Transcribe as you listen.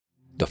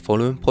The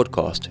following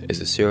podcast is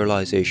a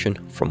serialization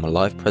from a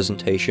live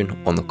presentation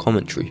on the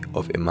commentary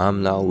of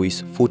Imam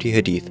Nawawi's 40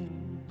 Hadith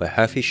by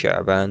Hafiz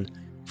Sha'ban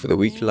for the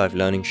weekly live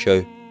learning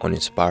show on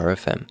Inspire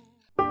FM.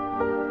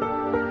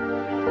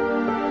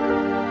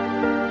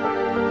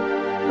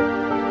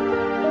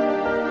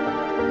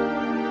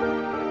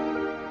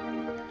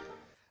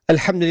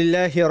 الحمد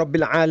لله رب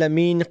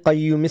العالمين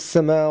قيوم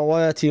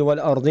السماوات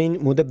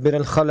والأرضين مدبر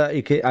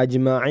الخلائق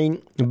أجمعين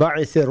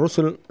باعث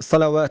الرسل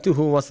صلواته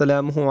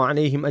وسلامه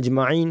عليهم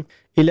أجمعين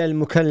إلى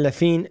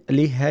المكلفين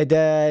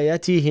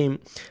لهدايتهم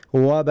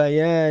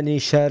وبيان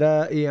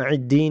شرائع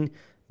الدين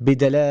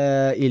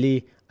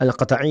بدلائل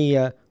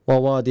القطعية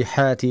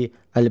وواضحات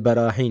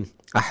البراهين.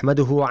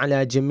 أحمده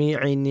على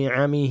جميع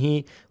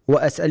نعمه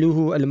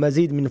وأسأله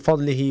المزيد من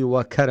فضله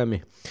وكرمه،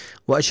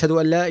 وأشهد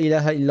أن لا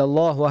إله إلا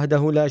الله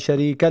وحده لا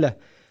شريك له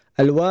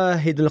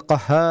الواحد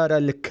القهار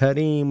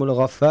الكريم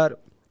الغفار،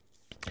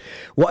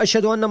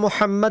 وأشهد أن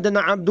محمدا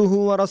عبده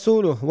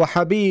ورسوله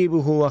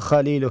وحبيبه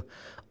وخليله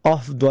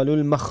أفضل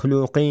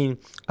المخلوقين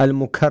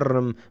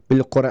المكرم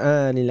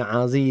بالقرآن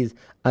العزيز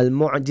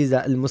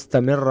المعجزة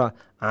المستمرة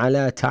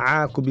على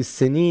تعاقب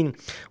السنين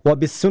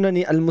وبالسنن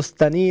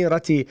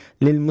المستنيرة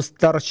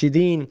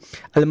للمسترشدين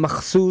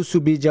المخصوص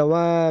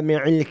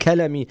بجوامع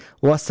الكلم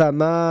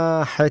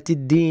وسماحة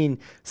الدين،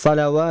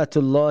 صلوات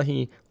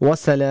الله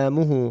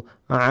وسلامه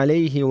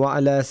عليه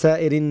وعلى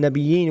سائر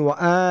النبيين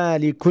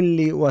وآل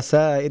كل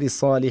وسائر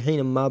الصالحين.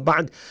 أما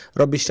بعد،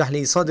 رب اشرح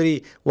لي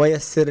صدري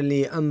ويسر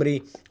لي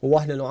أمري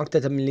واحلل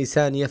عقدة من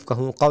لساني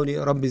يفقه قولي.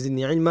 رب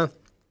زدني علما،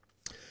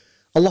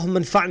 اللهم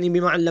انفعني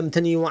بما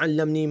علمتني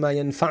وعلمني ما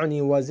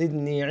ينفعني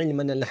وزدني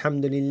علما.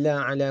 الحمد لله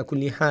على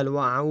كل حال،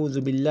 وأعوذ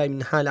بالله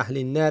من حال أهل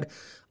النار.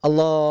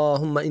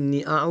 اللهم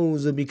إني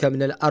أعوذ بك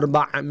من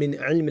الأربع: من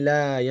علم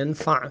لا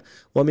ينفع،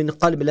 ومن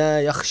قلب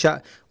لا يخشع،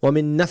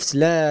 ومن نفس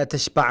لا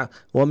تشبع،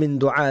 ومن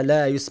دعاء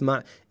لا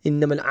يسمع.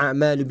 إنما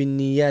الأعمال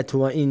بالنيات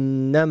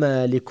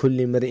وإنما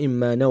لكل امرئ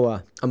ما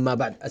نوى. أما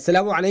بعد،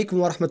 السلام عليكم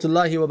ورحمة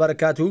الله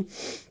وبركاته.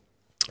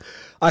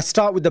 I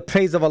start with the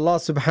praise of Allah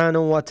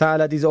subhanahu wa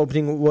ta'ala. These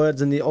opening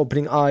words and the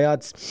opening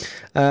ayats,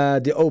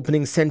 the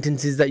opening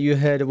sentences that you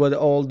heard were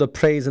all the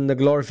praise and the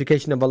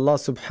glorification of Allah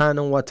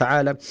subhanahu wa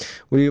ta'ala.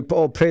 We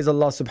all praise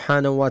Allah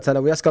subhanahu wa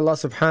ta'ala. We ask Allah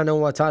subhanahu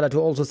wa ta'ala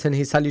to also send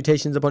His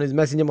salutations upon His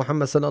Messenger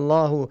Muhammad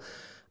sallallahu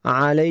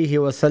alayhi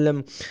wasallam,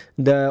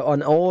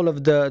 on all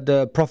of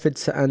the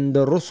prophets and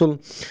the Rusul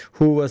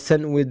who were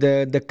sent with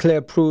the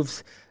clear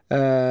proofs,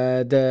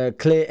 the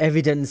clear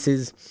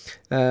evidences,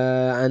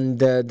 and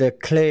the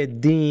clear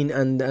deen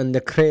and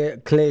the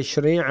clear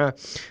sharia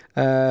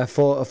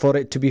for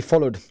it to be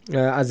followed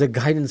as a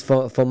guidance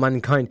for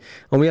mankind.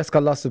 And we ask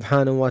Allah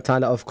subhanahu wa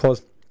ta'ala, of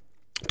course,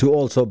 to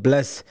also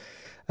bless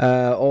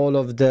all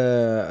of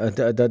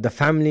the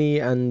family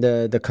and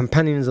the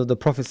companions of the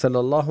Prophet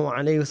sallallahu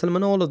alaihi wasallam,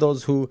 and all of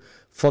those who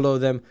follow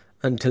them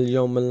until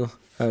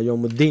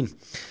Yawmuddin.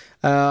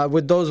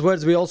 With those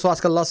words, we also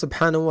ask Allah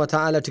subhanahu wa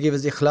ta'ala to give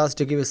us ikhlas,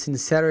 to give us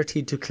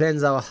sincerity, to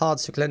cleanse our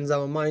hearts, to cleanse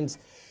our minds,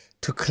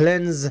 to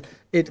cleanse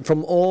it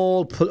from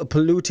all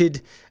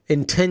polluted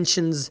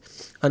intentions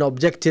and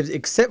objectives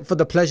except for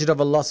the pleasure of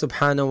Allah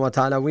subhanahu wa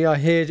ta'ala. We are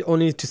here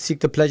only to seek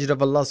the pleasure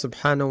of Allah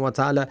subhanahu wa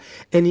ta'ala.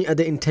 Any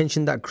other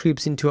intention that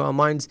creeps into our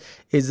minds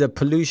is a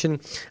pollution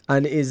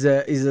and is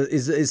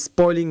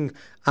spoiling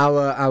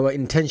our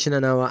intention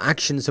and our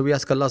action. So we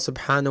ask Allah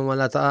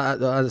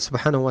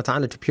subhanahu wa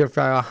ta'ala to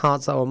purify our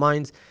hearts, our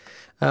minds,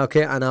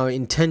 and our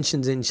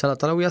intentions,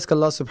 inshallah. We ask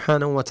Allah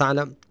subhanahu wa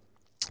ta'ala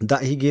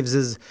that He gives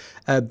us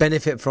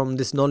benefit from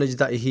this knowledge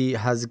that He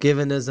has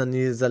given us, and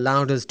He has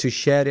allowed us to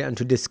share it and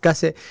to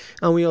discuss it.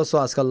 And we also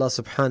ask Allah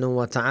subhanahu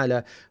wa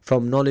ta'ala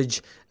from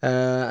knowledge,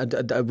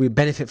 that we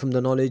benefit from the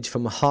knowledge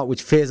from a heart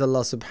which fears Allah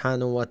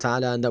subhanahu wa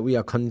ta'ala, and that we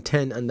are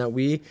content, and that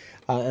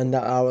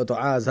our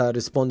du'as are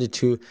responded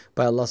to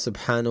by Allah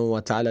subhanahu wa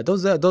ta'ala.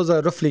 Those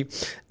are roughly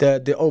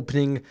the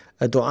opening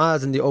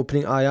du'as and the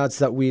opening ayats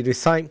that we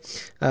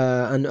recite,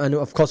 and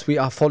of course we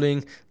are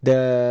following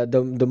the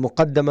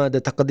muqaddama,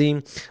 the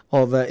taqdeem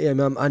of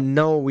Imam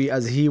An-Nawawi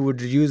as he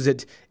would use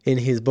it in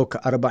his book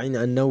Arba'in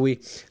An-Nawawi.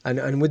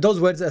 And with those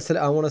words,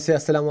 I want to say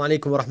assalamu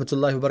alaikum wa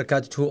rahmatullahi wa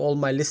barakatuh to all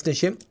my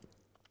listenership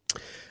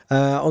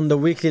on the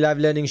weekly live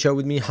learning show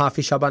with me,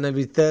 Hafiz Sha'ban,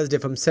 every Thursday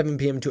from 7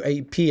 p.m. to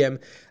 8 p.m.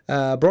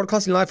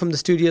 Broadcasting live from the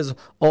studios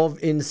of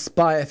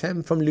Inspire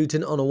FM from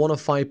Luton on a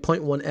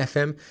 105.1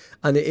 FM,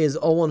 and it is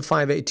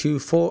 01582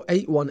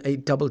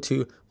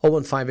 481822.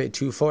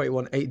 01582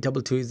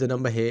 481822 is the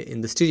number here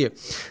in the studio.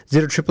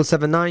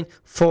 07779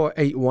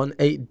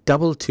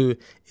 481822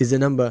 is the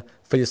number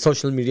for your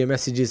social media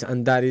messages,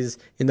 and that is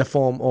in the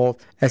form of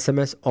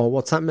SMS or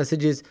WhatsApp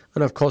messages,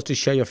 and of course to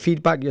share your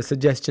feedback, your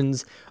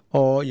suggestions,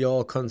 or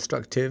your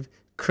constructive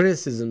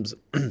criticisms.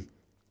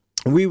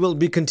 we will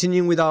be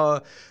continuing with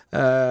our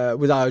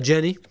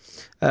journey,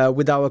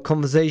 with our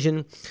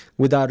conversation,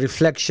 with our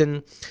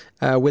reflection,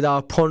 with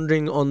our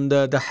pondering on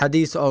the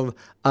hadith of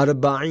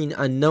Arba'in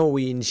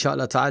an-Nawawi,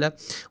 inshallah ta'ala.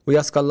 We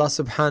ask Allah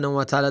subhanahu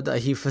wa ta'ala that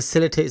He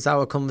facilitates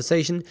our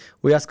conversation.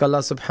 We ask Allah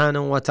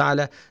subhanahu wa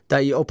ta'ala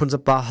that He opens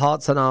up our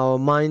hearts and our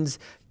minds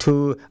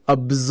to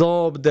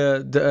absorb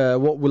the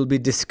what will be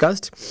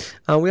discussed.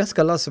 And we ask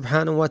Allah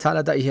subhanahu wa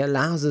ta'ala that He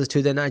allows us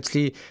to then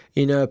actually,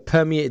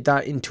 permeate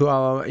that into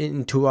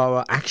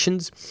our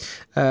actions,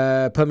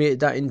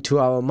 permeate that into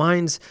our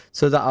minds,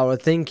 so that our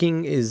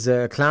thinking is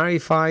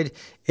clarified,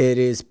 it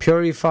is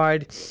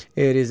purified,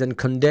 it is then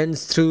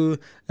condensed through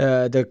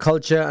the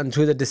culture and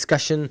through the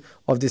discussion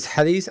of this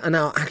hadith. And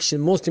our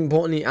action, most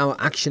importantly, our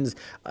actions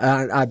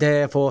are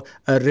there for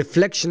a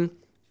reflection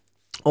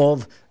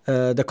of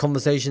the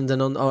conversations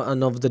and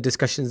of the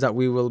discussions that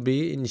we will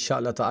be,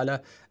 inshallah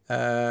ta'ala,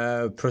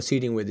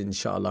 proceeding with,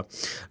 inshallah.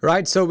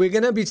 Right, so we're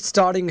going to be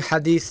starting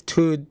hadith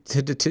 2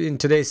 in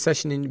today's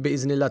session, in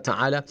bi'iznillah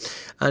ta'ala,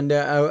 and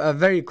a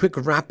very quick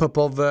wrap up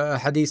of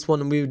hadith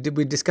 1. We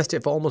discussed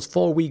it for almost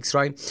 4 weeks,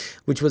 right,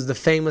 which was the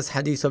famous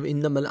hadith of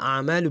innamal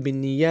a'malu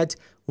bin niyyat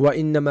wa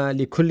innama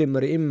likulli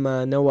imri'in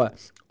ma nawa,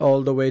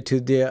 all the way to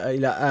the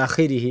ila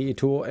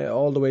akhirihi,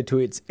 all the way to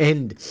its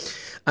end.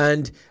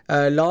 And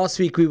last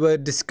week we were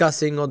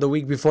discussing, or the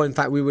week before in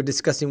fact, we were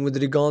discussing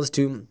with regards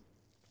to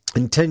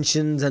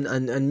intentions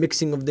and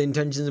mixing of the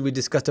intentions. We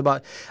discussed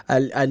about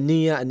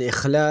al-niyya and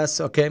ikhlas.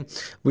 Okay,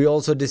 we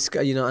also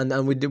discussed,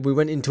 and we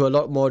went into a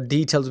lot more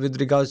details with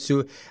regards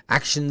to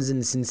actions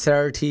and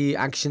sincerity.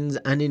 Actions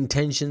and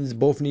intentions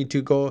both need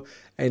to go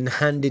in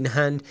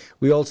hand.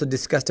 We also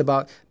discussed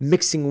about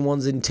mixing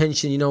one's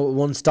intention.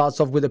 One starts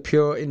off with a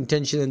pure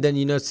intention and then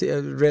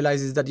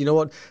realizes that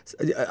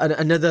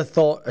another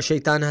thought, a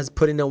shaitan has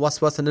put in a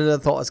waswas, another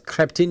thought has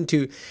crept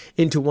into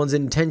one's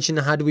intention.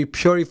 How do we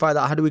purify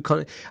that?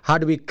 How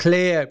do we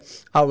clear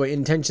our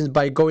intentions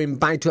by going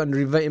back to and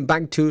reverting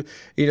back to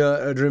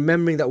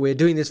remembering that we're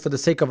doing this for the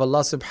sake of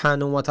Allah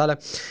subhanahu wa ta'ala,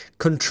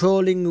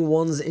 controlling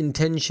one's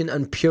intention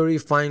and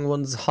purifying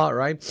one's heart,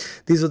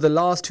 right? These are the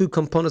last two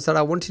components that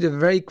I wanted to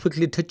very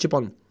quickly touch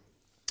upon.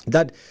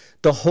 That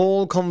the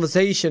whole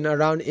conversation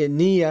around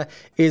niyyah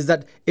is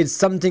that it's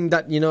something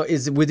that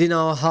is within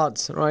our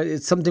hearts, right?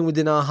 It's something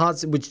within our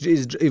hearts which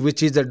is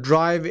the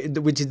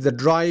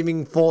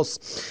driving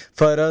force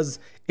for us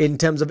in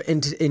terms of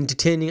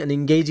entertaining and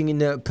engaging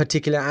in a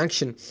particular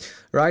action,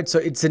 right? So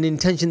it's an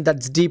intention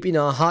that's deep in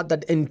our heart.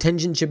 That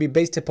intention should be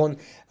based upon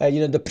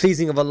the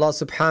pleasing of Allah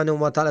subhanahu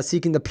wa ta'ala,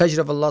 seeking the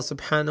pleasure of Allah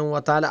subhanahu wa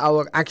ta'ala.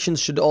 Our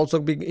actions should also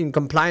be in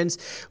compliance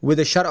with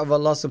the shara of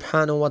Allah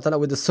subhanahu wa ta'ala,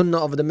 with the sunnah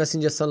of the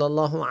Messenger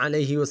sallallahu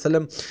alayhi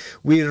wasallam.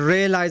 We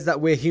realize that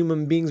we're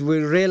human beings. We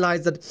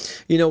realize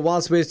that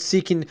whilst we're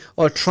seeking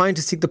or trying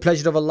to seek the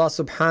pleasure of Allah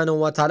subhanahu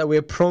wa ta'ala,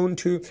 we're prone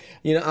to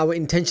our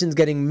intentions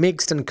getting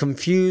mixed and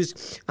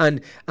confused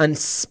and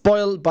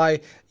spoiled by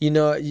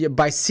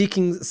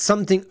seeking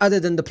something other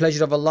than the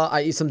pleasure of Allah,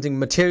 i.e. something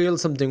material,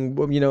 something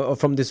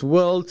from this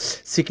world,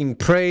 seeking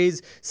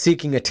praise,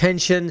 seeking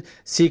attention,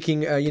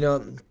 seeking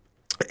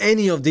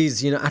any of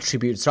these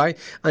attributes, right?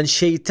 And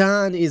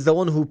shaitan is the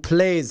one who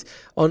plays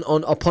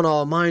upon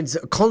our minds,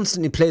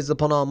 constantly plays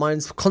upon our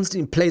minds,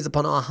 constantly plays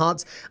upon our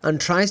hearts, and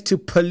tries to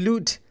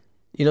pollute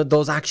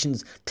those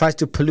actions, tries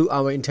to pollute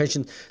our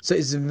intentions. So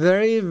it's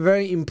very,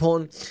 very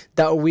important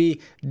that we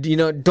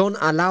don't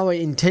allow our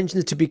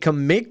intentions to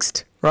become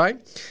mixed, right?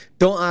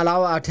 Don't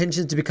allow our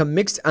intentions to become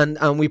mixed,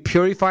 and we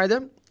purify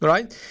them,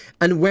 right?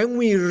 And when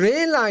we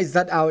realize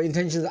that our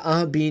intentions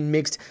are being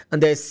mixed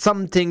and there's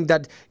something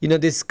that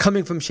this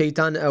coming from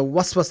shaitan, a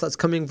waswas that's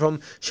coming from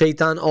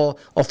shaitan or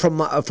from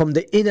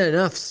the inner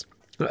nafs,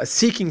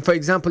 seeking, for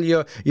example,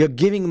 you're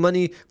giving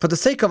money for the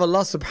sake of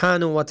Allah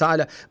subhanahu wa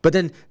ta'ala, but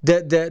then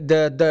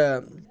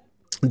the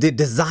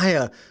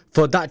desire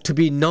for that to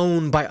be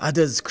known by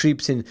others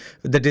creeps in.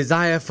 The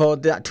desire for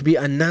that to be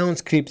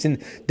announced creeps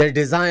in. The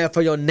desire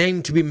for your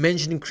name to be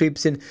mentioned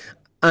creeps in.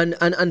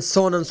 And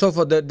so on and so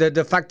forth.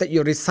 The fact that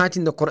you're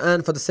reciting the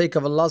Quran for the sake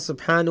of Allah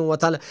subhanahu wa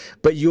ta'ala,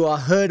 but you are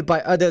heard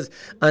by others,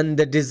 and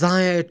the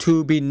desire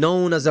to be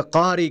known as a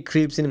qari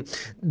creeps in.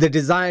 The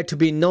desire to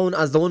be known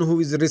as the one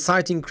who is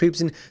reciting creeps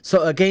in.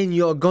 So again,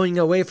 you're going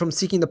away from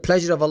seeking the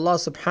pleasure of Allah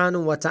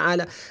subhanahu wa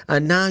ta'ala,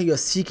 and now you're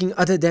seeking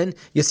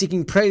you're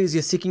seeking praise,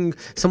 you're seeking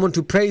someone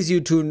to praise you,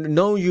 to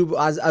know you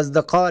as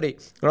the qari,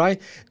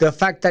 right? The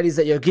fact that is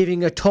that you're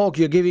giving a talk,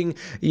 you're giving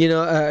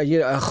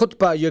a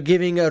khutbah, you're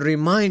giving a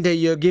reminder,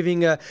 you're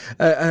giving a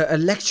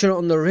lecture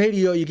on the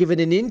radio, you're giving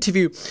an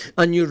interview,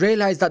 and you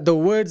realize that the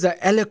words are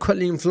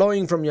eloquently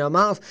flowing from your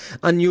mouth,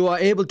 and you are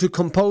able to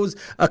compose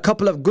a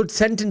couple of good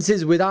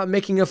sentences without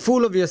making a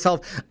fool of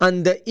yourself,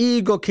 and the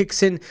ego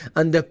kicks in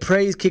and the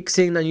praise kicks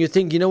in, and you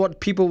think,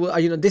 people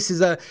will, this is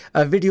a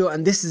video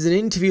and this is an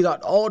interview that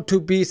ought to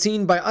be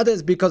seen by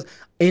others because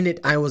in it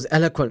I was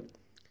eloquent.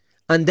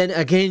 And then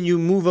again you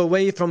move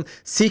away from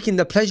seeking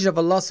the pleasure of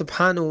Allah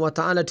subhanahu wa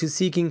ta'ala to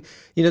seeking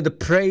the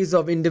praise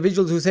of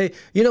individuals who say,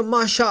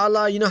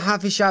 mashallah,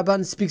 Hafiz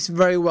Sha'ban speaks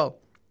very well.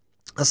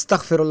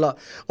 Astaghfirullah.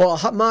 Or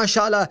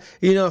mashallah,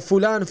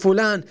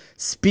 fulan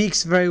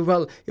speaks very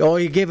well, or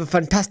he gave a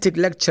fantastic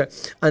lecture,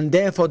 and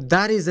therefore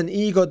that is an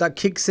ego that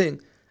kicks in.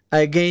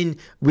 Again,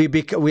 we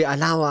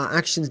allow our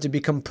actions to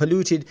become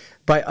polluted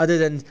by other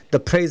than the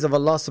praise of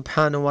Allah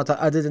subhanahu wa ta'ala,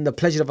 other than the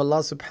pleasure of Allah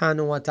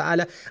subhanahu wa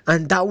ta'ala,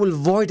 and that will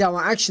void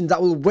our actions,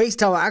 that will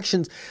waste our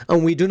actions,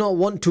 and we do not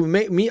want to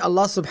meet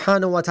Allah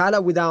subhanahu wa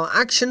ta'ala with our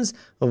actions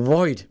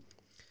void.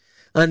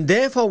 And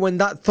therefore, when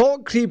that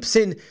thought creeps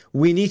in,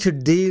 we need to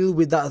deal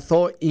with that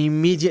thought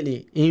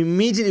immediately.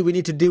 Immediately, we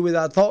need to deal with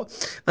that thought.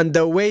 And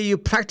the way you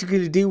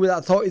practically deal with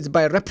that thought is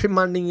by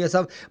reprimanding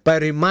yourself, by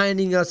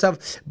reminding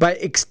yourself, by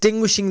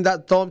extinguishing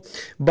that thought,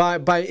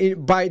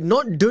 by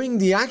not doing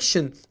the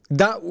action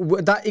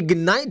that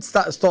ignites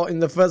that thought in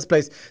the first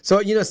place.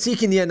 So,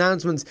 seeking the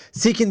announcements,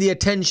 seeking the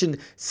attention,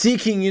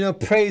 seeking,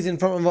 praise in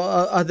front of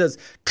others,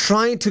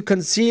 trying to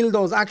conceal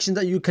those actions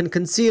that you can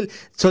conceal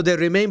so they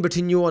remain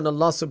between you and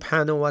Allah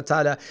subhanahu wa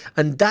ta'ala.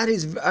 And that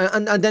is,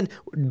 and then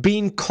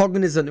being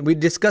cognizant. We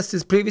discussed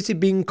this previously,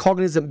 being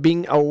cognizant,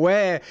 being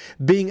aware,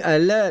 being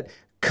alert,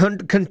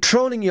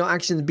 controlling your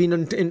actions, being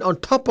on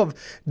top of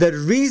the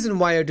reason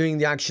why you're doing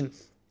the action.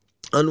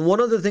 And one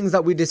of the things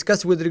that we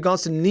discussed with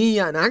regards to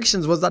niyyah and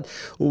actions was that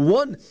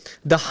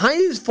the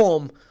highest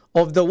form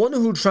of the one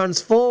who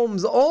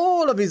transforms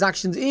all of his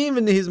actions,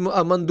 even his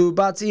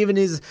mandubats, even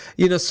his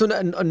sunnah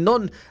and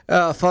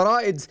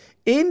non-fara'ids,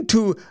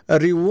 into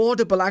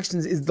rewardable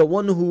actions, is the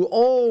one who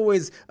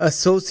always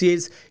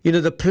associates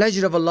the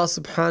pleasure of Allah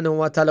subhanahu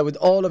wa ta'ala with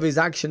all of his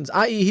actions,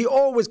 i.e. he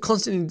always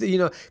constantly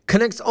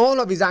connects all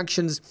of his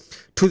actions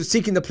to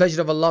seeking the pleasure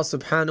of Allah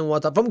subhanahu wa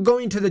ta'ala, from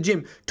going to the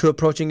gym to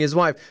approaching his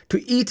wife,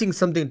 to eating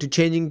something, to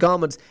changing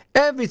garments,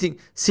 everything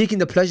seeking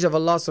the pleasure of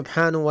Allah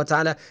subhanahu wa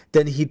ta'ala.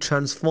 Then he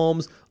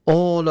transforms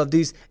all of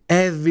these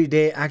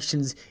everyday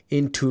actions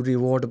into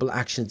rewardable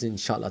actions,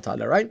 inshallah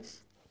ta'ala, right?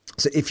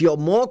 So if you're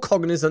more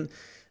cognizant,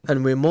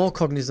 and we're more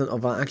cognizant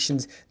of our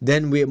actions,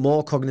 then we're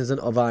more cognizant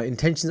of our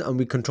intentions, and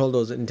we control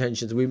those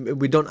intentions.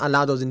 We don't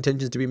allow those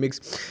intentions to be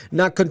mixed.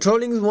 Now,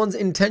 controlling one's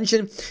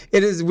intention,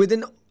 it is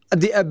within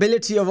the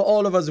ability of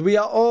all of us. We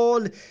are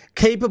all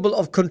capable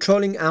of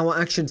controlling our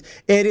actions.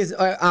 It is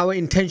our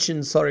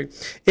intentions,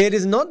 It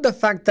is not the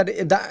fact that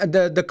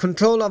the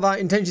control of our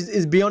intentions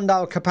is beyond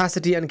our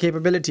capacity and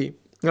capability.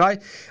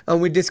 Right?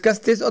 And we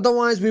discussed this,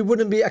 otherwise we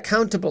wouldn't be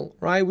accountable,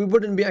 right? We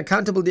wouldn't be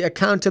accountable. The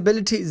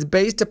accountability is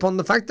based upon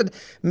the fact that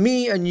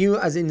me and you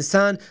as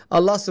insan,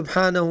 Allah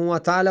subhanahu wa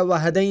ta'ala, wa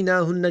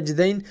hadaynahu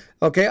najdain.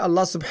 Okay,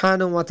 Allah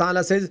subhanahu wa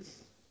ta'ala says,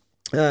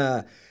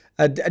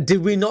 did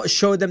we not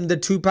show them the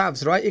two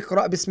paths, right?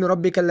 اقرأ باسم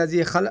ربك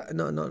الذي خلق.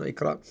 No,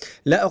 اقرأ.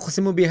 لا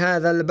أقسم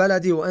بهذا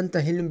البلد وأنت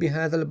هل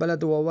بهذا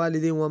البلد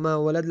ووالد وما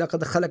ولد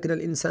لقد خلقنا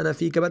الإنسان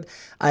في كبد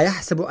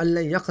أيحسب أن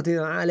لن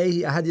يقدر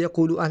عليه أحد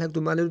يقول أهلكت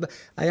مالا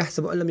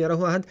أيحسب أن لم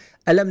يره أحد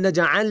ألم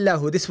نجعل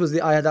له. This was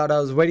the ayah that I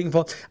was waiting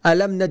for.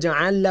 ألم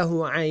نجعل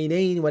له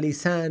عينين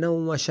ولسانا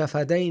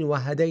وشفتين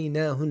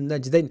وهديناه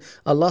النجدين.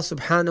 Allah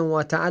subhanahu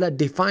wa ta'ala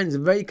defines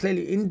very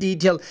clearly in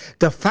detail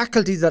the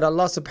faculties that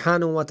Allah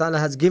subhanahu wa ta'ala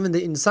has given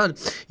the insan.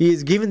 He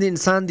has given the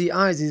insan the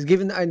eyes, he's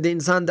given the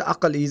insan the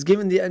aql, he's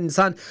given the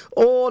insan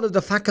all of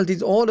the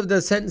faculties, all of the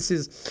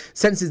senses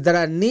that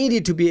are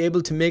needed to be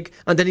able to make,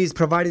 and then he's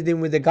provided him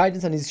with the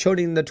guidance and he's showing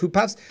him the two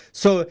paths.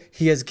 So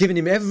he has given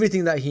him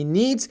everything that he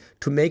needs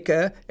to make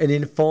an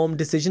informed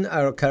decision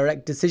or a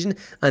correct decision.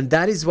 And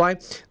that is why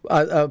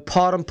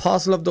part and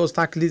parcel of those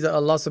faculties that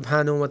Allah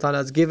subhanahu wa ta'ala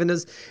has given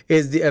us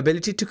is the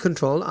ability to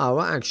control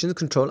our actions,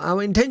 control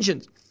our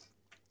intentions.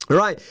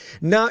 Right,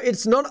 now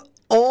it's not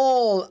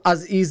all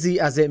as easy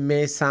as it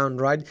may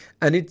sound, right?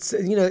 And it's,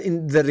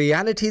 in the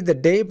reality, the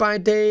day by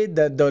day,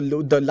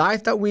 the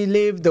life that we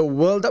live, the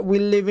world that we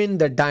live in,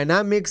 the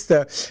dynamics,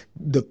 the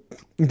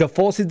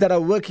forces that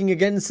are working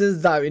against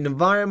us, our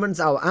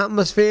environments, our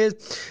atmospheres,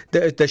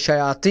 the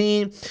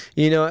shayateen,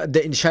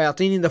 the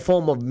shayateen in the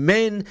form of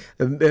men,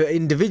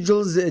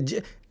 individuals,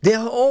 they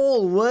are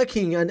all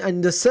working,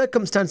 and the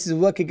circumstances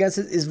work against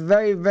it is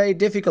very, very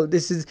difficult.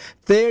 This is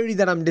theory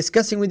that I'm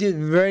discussing with you.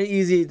 Very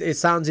easy. It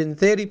sounds in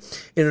theory.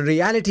 In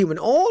reality, when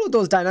all of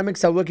those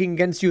dynamics are working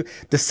against you,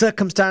 the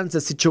circumstance,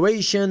 the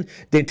situation,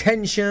 the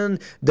tension,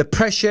 the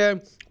pressure,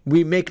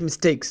 we make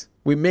mistakes.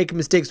 We make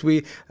mistakes.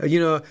 We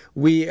do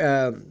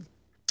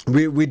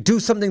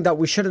something that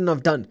we shouldn't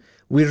have done.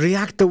 We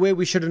react the way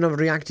we shouldn't have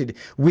reacted.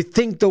 We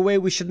think the way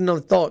we shouldn't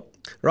have thought,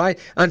 right?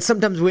 And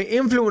sometimes we're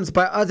influenced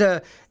by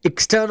other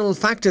external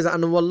factors.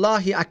 And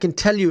wallahi, I can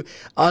tell you,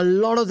 a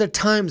lot of the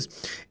times,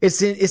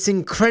 it's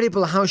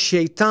incredible how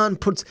shaitan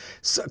puts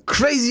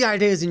crazy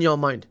ideas in your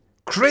mind.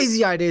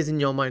 Crazy ideas in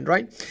your mind,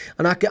 right?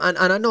 And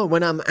I know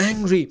when I'm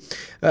angry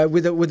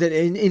with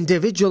an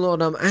individual,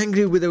 or I'm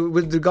angry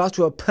with regards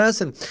to a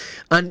person,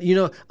 and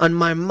and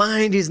my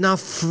mind is now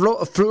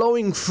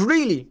flowing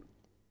freely.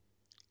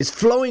 It's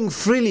flowing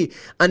freely,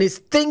 and it's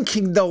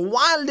thinking the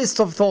wildest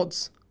of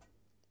thoughts.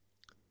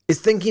 is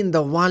thinking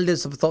the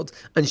wildest of thoughts,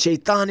 and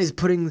shaitan is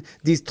putting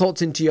these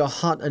thoughts into your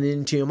heart and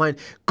into your mind.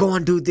 Go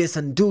and do this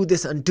and do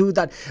this and do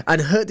that,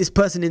 and hurt this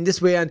person in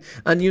this way,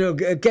 and you know,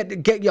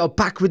 get your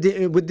back with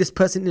this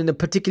person in a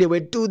particular way.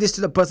 Do this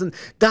to the person.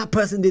 That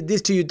person did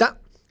this to you. That,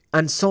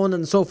 and so on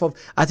and so forth.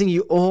 I think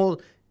you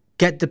all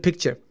get the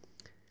picture.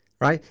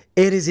 Right?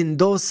 It is in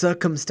those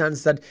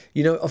circumstances that,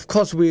 you know, of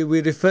course we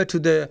refer to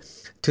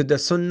the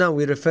sunnah,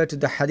 we refer to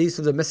the hadith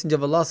of the Messenger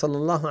of Allah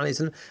sallallahu alaihi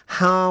wasallam,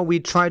 how we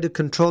try to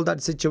control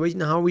that situation,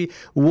 how we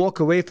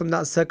walk away from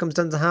that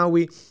circumstance, how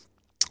we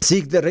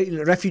seek the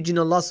refuge in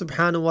Allah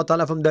subhanahu wa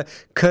ta'ala from the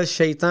cursed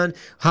shaitan,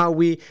 how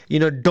we, you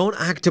know, don't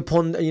act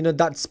upon, you know,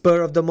 that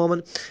spur of the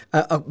moment.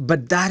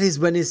 But that is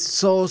when it's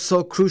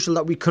so crucial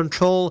that we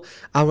control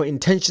our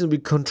intentions, we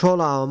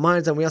control our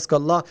minds, and we ask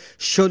Allah,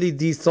 surely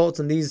these thoughts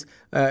and these,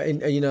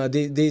 and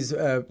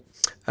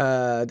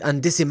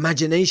this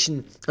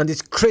imagination and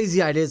these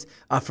crazy ideas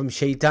are from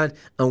shaitan,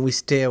 and we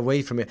stay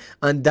away from it.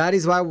 And that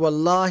is why,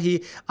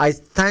 wallahi, I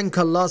thank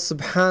Allah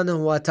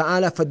subhanahu wa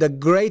ta'ala for the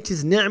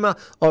greatest ni'mah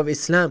of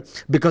Islam,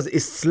 because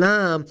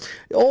Islam,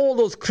 all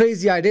those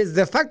crazy ideas,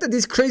 the fact that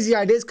these crazy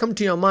ideas come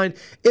to your mind,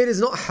 it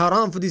is not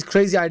haram for these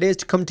crazy ideas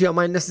to come to your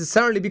mind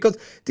necessarily, because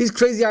these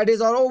crazy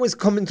ideas are always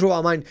coming through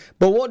our mind.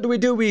 But what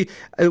do? We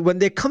when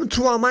they come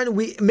through our mind,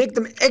 we make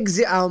them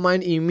exit our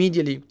mind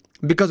immediately,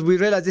 because we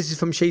realize this is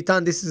from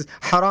shaitan, this is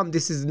haram,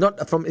 this is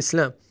not from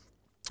Islam.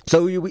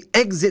 So we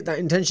exit that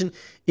intention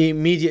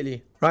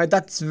immediately, right?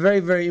 That's very,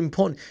 very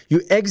important.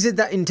 You exit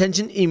that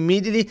intention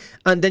immediately,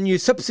 and then you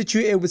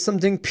substitute it with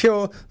something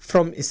pure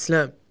from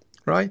Islam,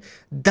 right?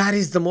 That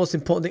is the most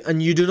important thing,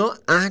 and you do not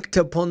act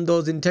upon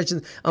those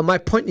intentions. And my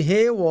point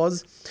here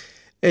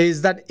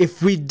is that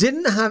if we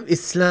didn't have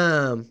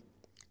Islam,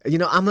 you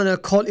know, I'm going to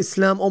call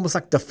Islam almost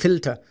like the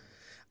filter.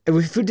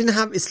 If we didn't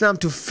have Islam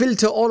to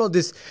filter all of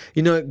this,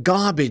 you know,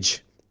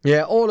 garbage,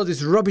 yeah, all of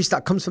this rubbish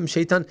that comes from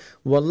shaitan,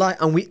 wallahi,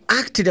 and we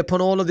acted upon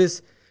all of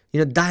this, you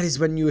know, that is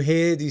when you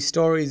hear these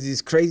stories,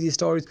 these crazy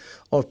stories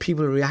of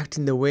people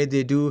reacting the way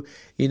they do,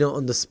 you know,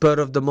 on the spur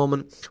of the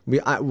moment.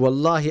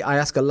 Wallahi, I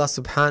ask Allah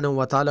subhanahu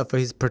wa ta'ala for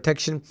His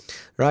protection,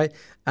 right?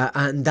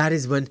 And that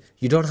is when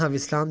you don't have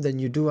Islam, then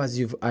you do as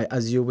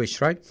you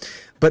wish, right?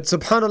 But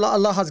subhanAllah,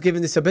 Allah has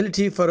given this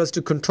ability for us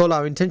to control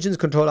our intentions,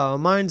 control our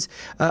minds,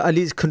 at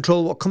least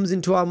control what comes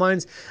into our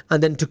minds,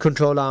 and then to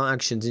control our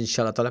actions,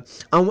 inshallah ta'ala.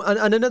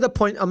 And another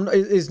point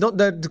is not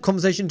the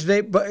conversation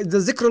today, but the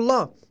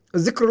zikrullah.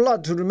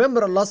 Zikrullah, to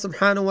remember Allah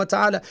subhanahu wa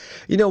ta'ala.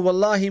 You know,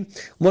 wallahi,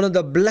 one of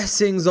the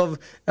blessings of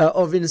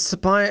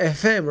Inspire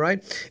FM,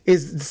 right,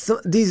 is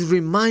these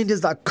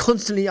reminders that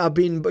constantly are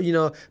being, you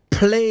know,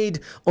 played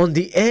on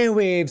the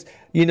airwaves,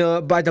 you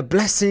know, by the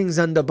blessings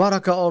and the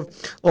barakah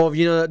of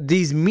you know,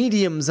 these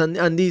mediums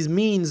and these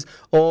means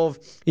of,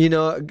 you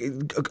know,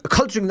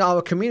 culturing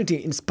our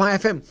community. Inspire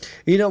FM,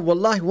 you know,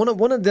 wallahi,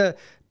 one of the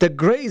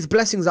greatest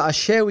blessings that I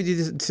share with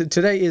you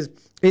today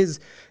is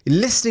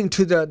listening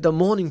to the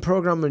morning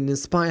program in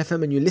Inspire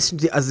FM, and you listen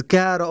to the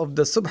azkar of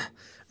the subh,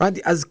 right?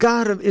 The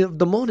azkar of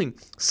the morning,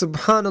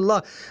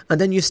 subhanallah. And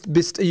then you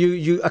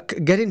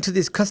get into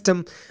this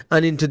custom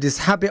and into this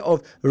habit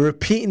of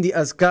repeating the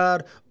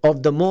azkar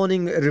of the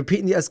morning,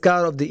 repeating the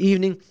azkar of the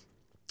evening,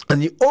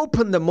 and you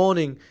open the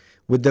morning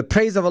with the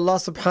praise of Allah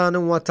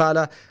subhanahu wa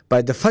ta'ala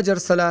by the Fajr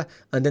Salah,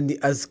 and then the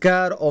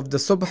azkar of the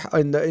subh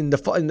in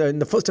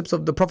the footsteps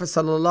of the Prophet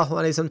sallallahu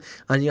alaihi wasallam,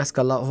 and you ask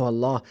Allah, oh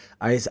Allah,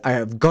 I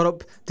have got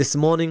up this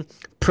morning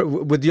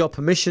with your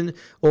permission,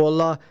 oh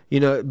Allah, you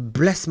know,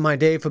 bless my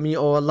day for me,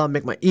 oh Allah,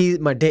 make my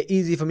day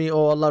easy for me,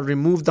 oh Allah,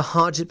 remove the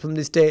hardship from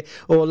this day,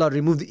 oh Allah,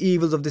 remove the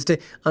evils of this day.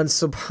 And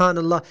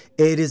subhanallah,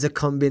 it is a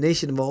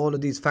combination of all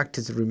of these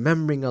factors,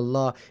 remembering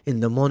Allah in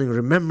the morning,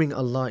 remembering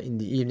Allah in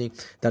the evening,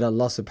 that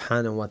Allah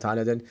subhanahu wa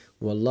ta'ala then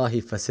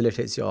wallahi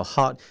facilitates your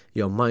heart,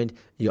 your mind,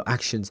 your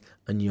actions,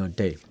 and your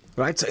day,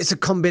 right? So it's a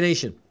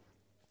combination.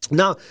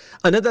 Now,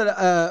 another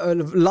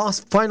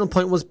last final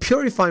point was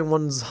purifying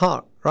one's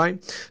heart,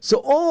 right?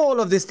 So all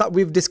of this that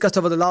we've discussed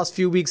over the last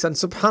few weeks, and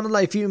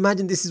subhanallah, if you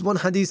imagine this is one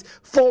hadith,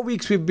 4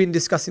 weeks we've been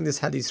discussing this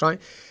hadith,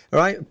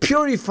 right?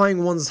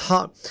 Purifying one's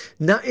heart.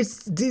 Now,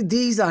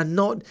 these are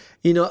not,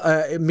 you know,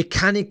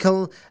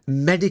 mechanical,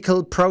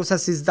 medical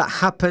processes that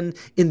happen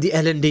in the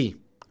L&D.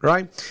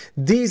 Right?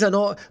 These are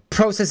not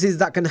processes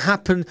that can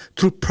happen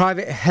through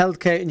private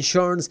healthcare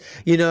insurance,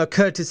 you know,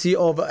 courtesy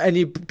of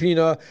any, you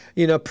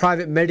know,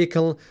 private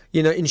medical,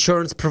 you know,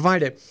 insurance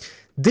provider.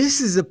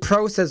 This is a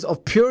process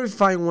of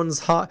purifying one's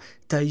heart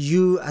that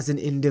you as an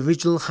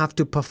individual have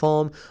to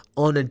perform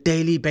on a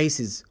daily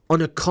basis,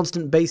 on a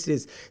constant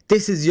basis.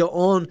 This is your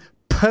own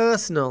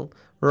personal,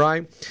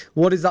 right?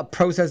 What is that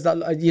process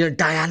that, you know,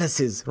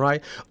 dialysis,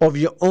 right, of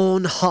your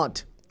own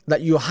heart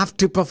that you have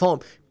to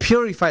perform?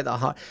 Purify that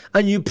heart.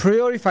 And you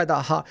purify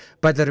that heart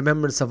by the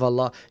remembrance of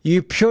Allah.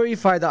 You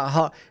purify that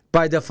heart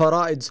by the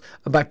fara'ids,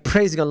 by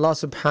praising Allah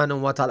subhanahu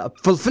wa ta'ala,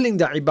 fulfilling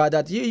the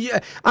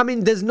ibadat. I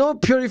mean, there's no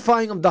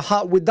purifying of the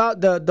heart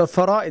without the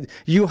fara'id.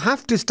 You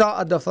have to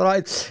start at the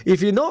fara'id.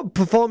 If you're not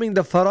performing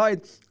the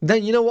fara'id,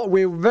 then you know what,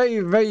 we're very,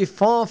 very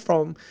far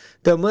from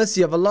the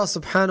mercy of Allah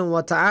subhanahu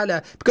wa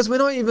ta'ala, because we're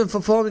not even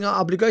performing our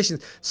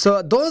obligations.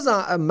 So those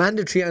are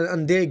mandatory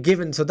and they're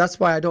given, so that's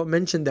why I don't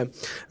mention them,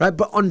 right?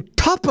 But on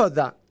top of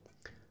that,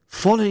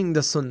 following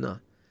the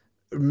sunnah,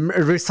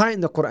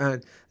 reciting the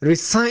Quran,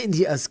 reciting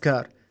the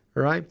azkar,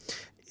 right?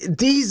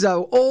 These are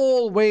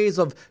all ways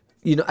of,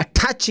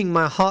 attaching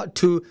my heart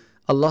to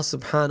Allah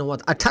subhanahu wa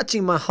ta'ala,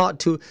 attaching my heart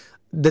to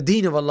the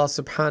deen of Allah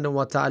subhanahu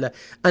wa ta'ala,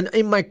 and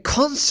in my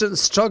constant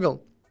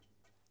struggle,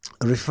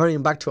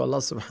 referring back to Allah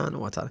subhanahu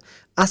wa ta'ala,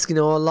 asking,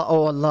 oh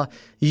Allah,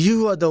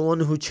 you are the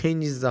one who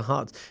changes the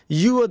heart.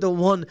 You are the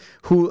one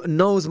who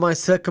knows my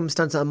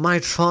circumstance and my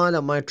trial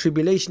and my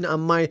tribulation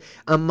and my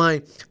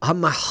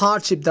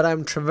hardship that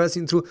I'm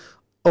traversing through.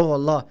 Oh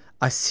Allah,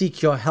 I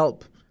seek your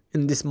help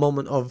in this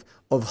moment of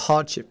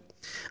hardship.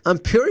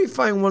 And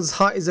purifying one's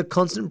heart is a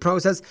constant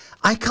process.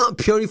 I can't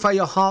purify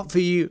your heart for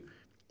you,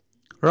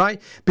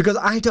 right? Because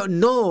I don't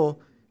know,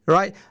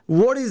 right,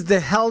 what is the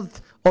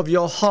health of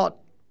your heart,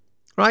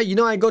 right? You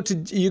go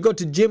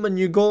to gym and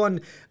you go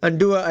and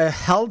do a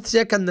health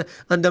check, and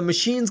the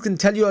machines can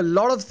tell you a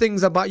lot of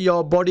things about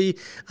your body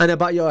and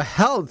about your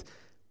health,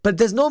 but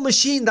there's no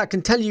machine that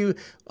can tell you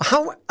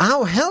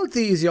how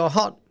healthy is your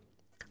heart.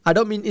 I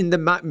don't mean in the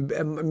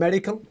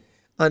medical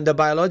and the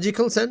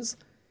biological sense.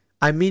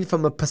 I mean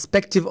from a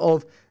perspective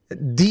of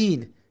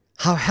deen.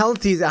 How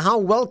healthy is it? How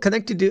well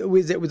connected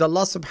is it with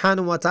Allah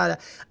subhanahu wa ta'ala?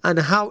 And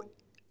how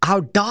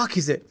dark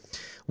is it?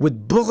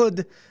 With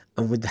bughd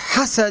and with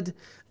hasad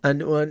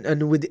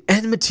and with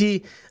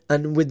enmity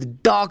and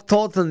with dark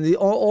thoughts and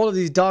all of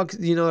these dark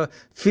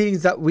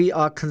feelings that we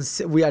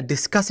are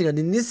discussing. And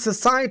in this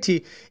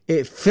society,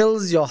 it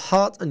fills your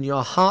heart and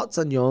your hearts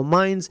and your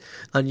minds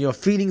and your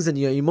feelings and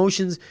your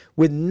emotions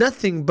with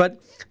nothing but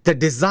the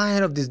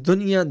desire of this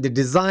dunya, the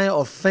desire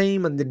of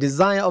fame, and the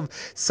desire of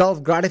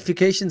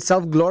self-gratification,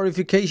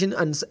 self-glorification,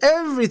 and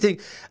everything,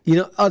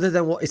 other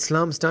than what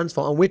Islam stands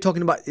for. And we're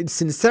talking about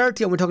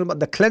sincerity, and we're talking about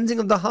the cleansing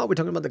of the heart, we're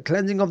talking about the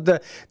cleansing of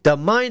the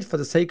mind for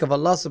the sake of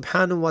Allah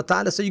subhanahu wa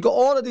ta'ala. So you got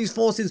all of these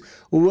forces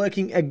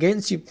working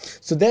against you.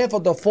 So therefore,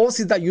 the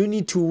forces that you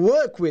need to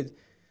work with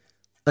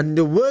and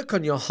to work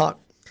on your heart,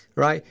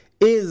 right,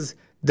 is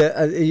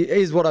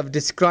what I've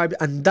described.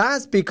 And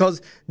that's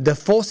because the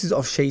forces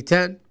of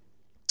shaitan,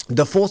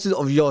 the forces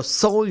of your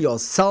soul,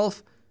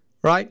 yourself,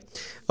 right?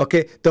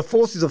 Okay, the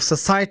forces of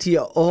society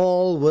are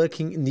all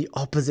working in the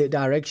opposite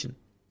direction.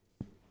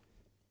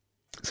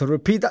 So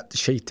repeat that: the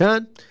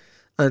shaitan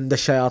and the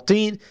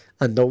shayateen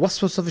and the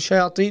waswas of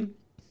shayateen,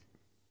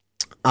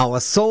 our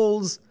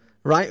souls,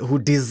 right, who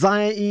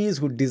desire ease,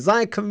 who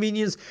desire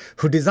convenience,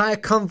 who desire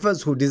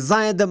comforts, who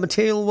desire the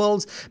material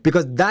worlds,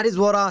 because that is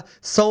what our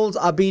souls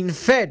are being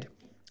fed.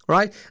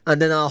 Right? And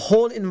then our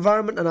whole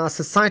environment and our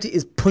society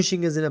is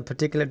pushing us in a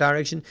particular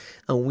direction,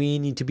 and we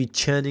need to be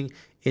churning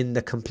in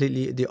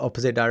completely the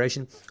opposite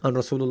direction. And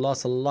Rasulullah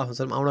sallallahu alaihi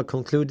wasallam, I want to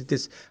conclude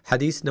this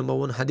hadith, number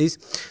one hadith,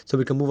 so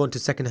we can move on to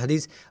second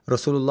hadith.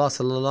 Rasulullah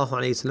sallallahu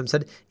alaihi wasallam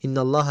said,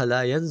 Inna Allah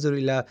la yanzur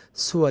ila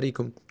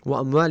suwarikum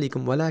wa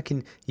amwalikum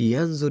walakin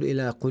yanzur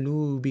ila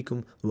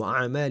qulubikum wa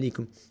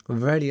a'malikum.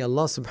 Verily,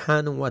 Allah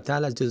subhanahu wa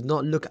ta'ala does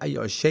not look at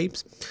your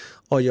shapes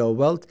or your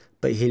wealth,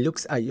 but He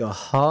looks at your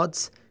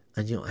hearts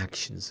and your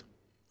actions,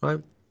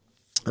 right?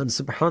 And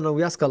subhanAllah,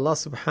 we ask Allah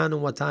subhanahu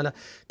wa ta'ala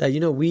that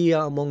we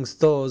are amongst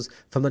those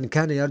فَمَنْ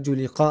كَانَ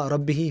يَرْجُو لِقَاءَ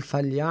رَبِّهِ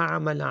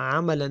فَلْيَعْمَلْ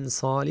عَمَلًا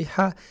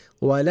صَالِحًا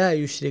وَلَا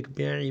يُشْرِكْ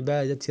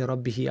بِعِبَادَةِ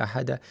رَبِّهِ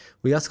أَحَدًا.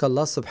 We ask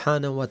Allah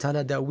subhanahu wa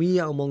ta'ala that we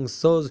are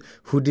amongst those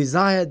who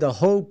desire the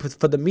hope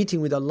for the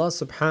meeting with Allah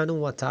subhanahu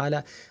wa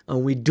ta'ala,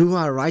 and we do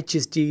our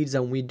righteous deeds,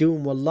 and we do.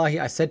 Wallahi,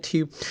 I said to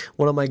you,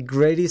 one of my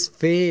greatest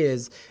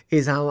fears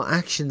is our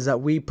actions that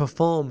we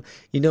perform.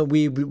 We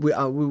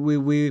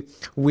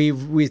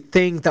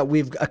think that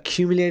we've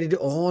accumulated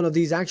all of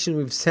these actions,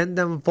 we've sent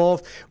them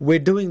forth, we're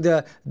doing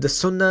the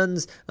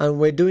sunnahs, and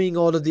we're doing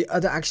all of the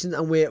other actions,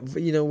 and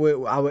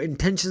our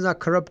intentions are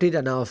corrupted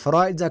and our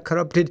fara'ids are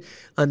corrupted,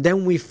 and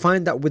then we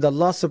find that with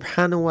Allah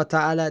subhanahu wa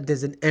ta'ala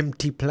there's an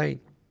empty plane,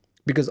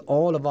 because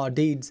all of our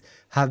deeds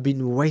have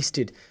been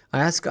wasted. I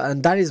ask,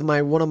 and that is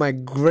one of my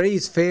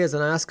greatest fears,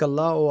 and I ask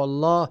Allah, oh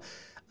Allah,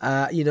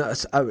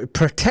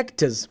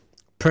 protect us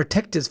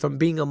from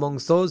being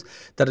amongst those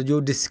that you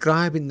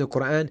describe in the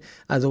Quran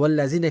as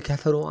وَالَّذِينَ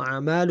كَفَرُوا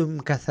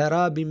أَعْمَالُهُمْ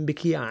كَثَرَابٍ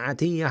بِكِيعَةٍ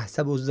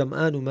يَحْسَبُ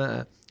الظَّمْآنُ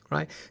مَاءً.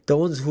 Right? The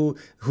ones who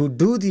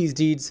do these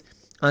deeds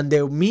and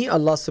they meet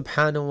Allah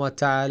subhanahu wa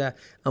ta'ala,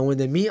 and when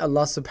they meet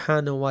Allah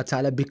subhanahu wa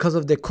ta'ala, because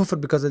of their kufr,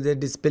 because of their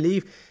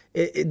disbelief,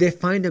 they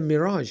find a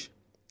mirage.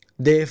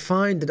 They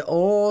find that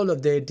all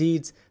of their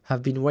deeds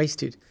have been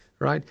wasted.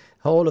 Right?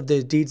 All of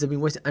their deeds have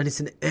been wasted, and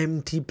it's an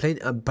empty plane,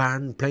 a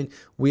barren plane.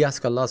 We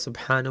ask Allah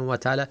subhanahu wa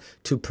ta'ala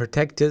to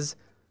protect us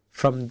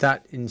from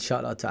that,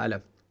 inshallah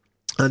ta'ala.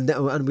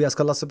 And we ask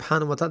Allah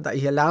subhanahu wa ta'ala that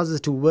He allows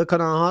us to work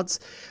on our hearts,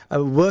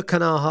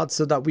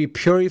 so that we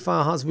purify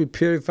our hearts, we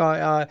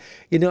purify our,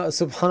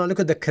 subhanAllah,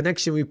 look at the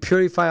connection, we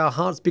purify our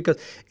hearts, because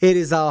it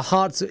is our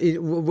hearts,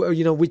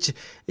 which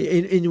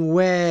in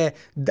where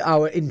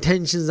our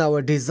intentions,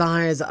 our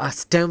desires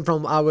stem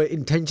from, our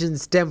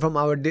intentions stem from,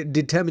 our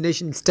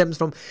determination stems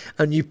from,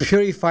 and you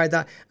purify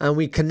that, and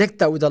we connect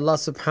that with Allah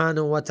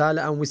subhanahu wa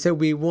ta'ala, and we say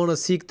we want to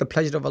seek the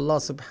pleasure of Allah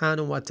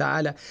subhanahu wa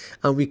ta'ala,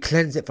 and we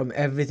cleanse it from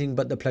everything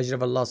but the pleasure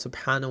of Allah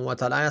subhanahu wa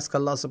ta'ala. I ask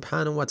Allah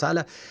subhanahu wa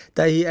ta'ala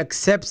that He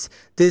accepts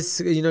this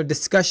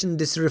discussion,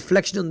 this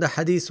reflection on the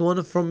hadith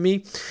one from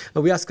me.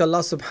 And we ask Allah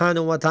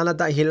subhanahu wa ta'ala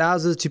that He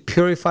allows us to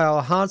purify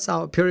our hearts,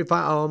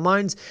 purify our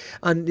minds,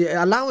 and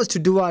allow us to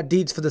do our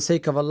deeds for the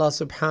sake of Allah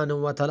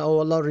subhanahu wa ta'ala. Oh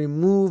Allah,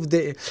 remove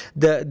the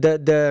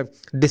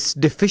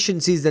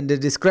deficiencies and the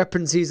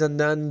discrepancies and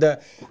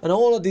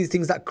all of these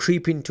things that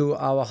creep into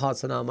our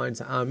hearts and our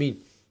minds. Ameen.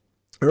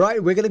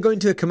 Right, we're going to go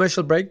into a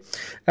commercial break.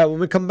 When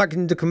we come back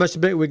into commercial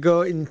break, we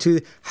go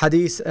into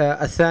Hadith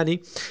Athani,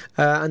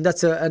 and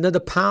that's another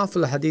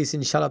powerful Hadith,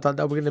 inshallah, that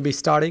we're going to be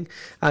starting.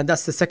 And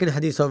that's the second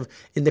Hadith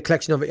in the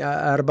collection of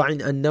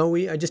Arba'in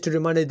an-Nawawi. Just a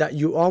reminder that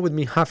you are with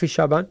me, Hafiz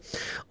Shaban,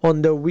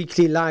 on the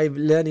weekly live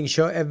learning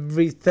show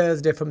every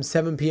Thursday from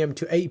 7 p.m.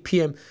 to 8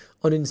 p.m.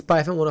 on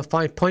Inspire FM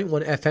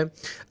 105.1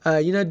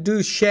 FM.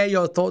 Do share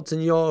your thoughts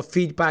and your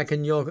feedback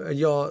and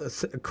your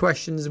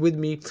questions with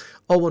me.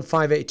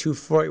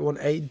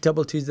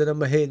 01582481822 is the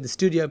number here in the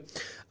studio.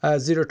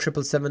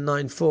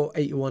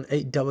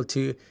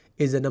 07779481822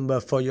 is the number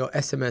for your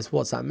SMS,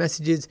 WhatsApp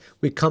messages.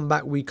 We come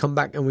back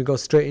and we go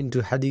straight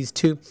into Hadith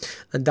 2,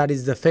 and that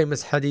is the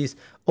famous Hadith,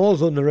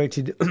 also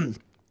narrated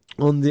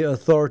on the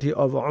authority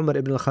of Umar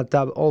ibn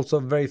al-Khattab, also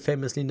very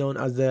famously known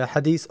as the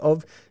Hadith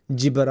of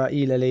Jibreel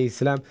alayhi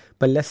salam.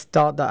 But let's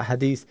start that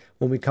Hadith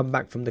when we come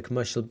back from the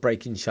commercial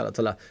break, inshallah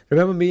ta'ala.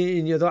 Remember me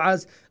in your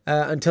du'as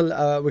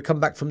until we come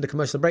back from the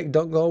commercial break.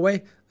 Don't go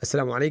away.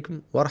 Assalamu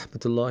alaikum wa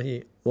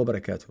rahmatullahi wa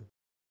barakatuh.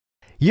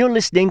 You're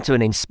listening to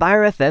an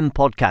Inspire FM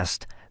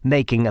podcast,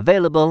 making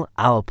available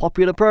our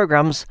popular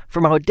programs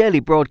from our daily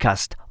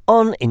broadcast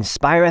on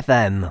Inspire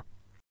FM.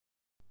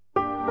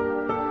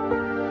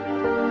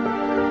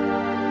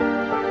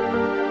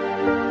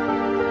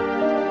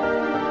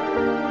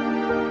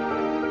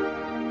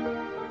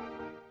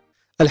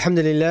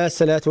 Alhamdulillah,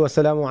 salatu wa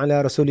salamu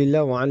ala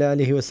rasulillah wa ala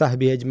alihi wa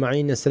sahbihi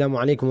ajma'in. Assalamu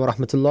alaikum wa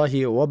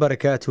rahmatullahi wa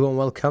barakatuh, and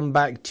welcome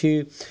back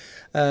to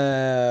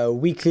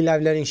weekly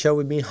live learning show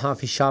with me,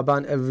 Hafiz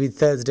Shaban, every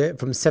Thursday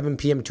from 7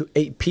 p.m. to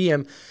 8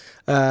 p.m.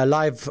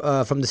 Live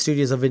from the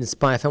studios of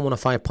Inspire FM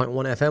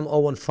 105.1 FM.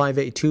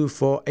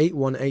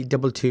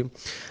 01582481822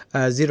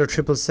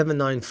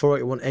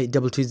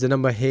 07779481822 is the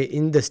number here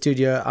in the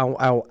studio.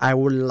 I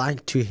would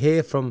like to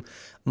hear from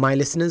my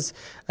listeners.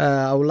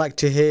 I would like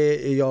to hear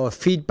your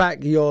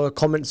feedback, your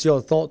comments,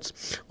 your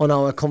thoughts on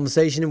our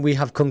conversation. We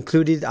have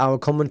concluded our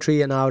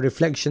commentary and our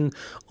reflection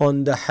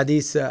on the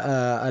Hadith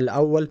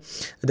Al-Awwal,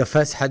 the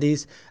first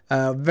Hadith.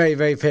 Very,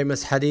 very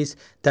famous Hadith,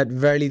 that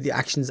verily the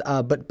actions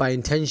are but by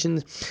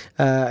intentions.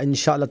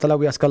 Inshallah ta'ala,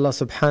 we ask Allah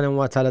subhanahu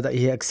wa ta'ala that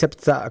He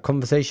accepts that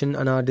conversation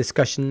and our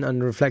discussion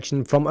and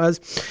reflection from us.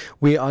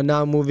 We are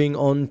now moving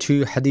on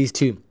to Hadith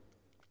 2.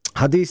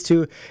 Hadith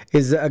 2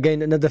 is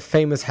again another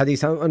famous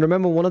hadith, and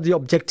remember, one of the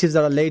objectives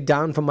that are laid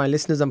down for my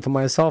listeners and for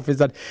myself is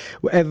that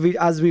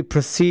as we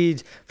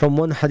proceed from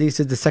one hadith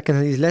to the second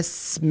hadith,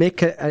 let's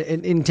make it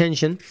an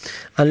intention,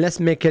 and let's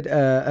make it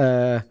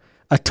a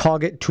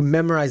target to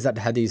memorize that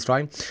hadith,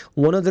 right?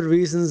 One of the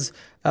reasons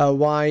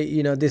why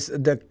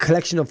the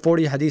collection of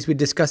 40 hadiths, we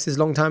discussed this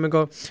long time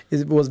ago,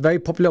 was very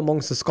popular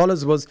amongst the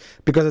scholars, was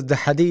because of the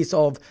hadith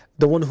of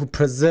the one who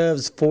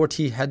preserves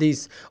 40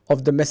 hadiths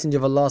of the Messenger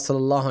of Allah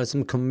sallallahu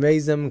alaihi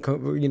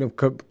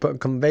wasallam,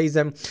 conveys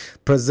them,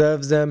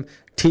 preserves them,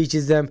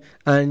 teaches them,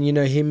 and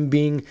him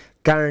being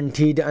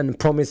guaranteed and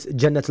promised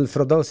Jannatul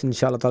Firdaus,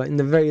 inshallah ta'ala, in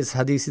the various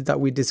hadiths that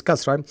we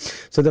discussed, right?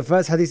 So the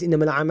first hadith,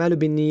 إنما الأعمال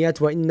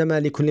بالنيات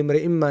وإنما لكل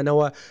امرئ ما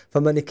نوى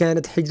فمن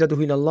كانت حجرته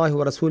إلى الله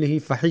ورسوله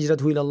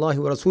فحجرته إلى الله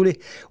ورسوله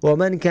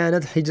ومن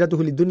كانت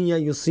حجرته للدنيا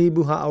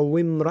يصيبها أو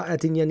امرأة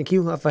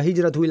ينكحها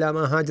فهجرته إلى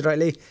ما هاجر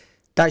إليه.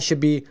 That should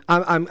be,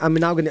 I'm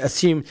now going to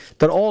assume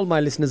that all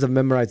my listeners have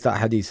memorized that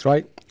hadith,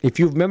 right? If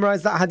you've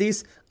memorized that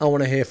hadith, I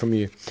want to hear from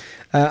you.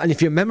 And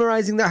if you're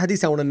memorizing that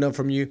hadith, I want to know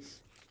from you.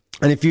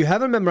 And if you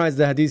haven't memorized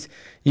the hadith,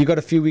 you got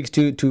a few weeks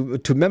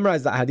to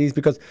memorize that hadith,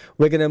 because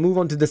we're going to move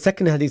on to the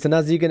second hadith. And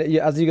as you're going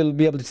to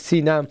be able to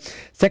see now,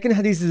 second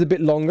hadith is a bit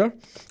longer,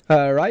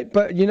 right?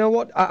 But you know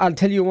what? I'll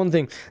tell you one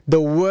thing. The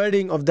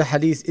wording of the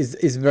hadith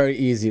is very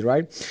easy,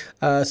 right?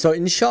 So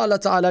inshallah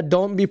ta'ala,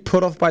 don't be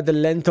put off by the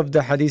length of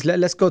the hadith.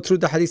 Let's go through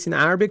the hadith in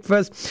Arabic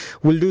first.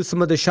 We'll do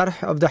some of the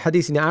sharh of the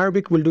hadith in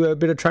Arabic. We'll do a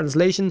bit of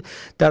translation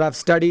that I've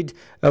studied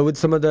with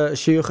some of the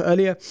shuyukh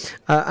earlier.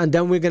 And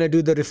then we're going to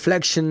do the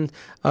reflection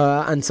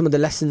and some of the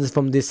lessons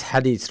from this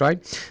hadith. hadith, right?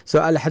 So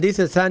الحديث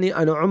الثاني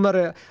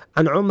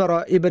عن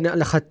عمر ابن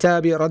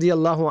الخطاب رضي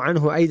الله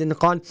عنه أيضا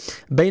قال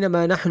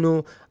بينما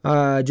نحن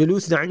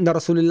جلوس عند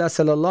رسول الله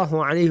صلى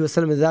الله عليه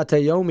وسلم ذات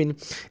يوم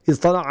إذ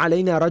طلع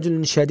علينا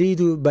رجل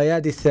شديد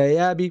بياض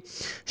الثياب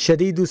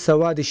شديد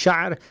سواد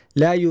الشعر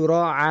لا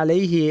يرى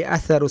عليه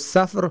أثر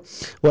السفر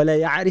ولا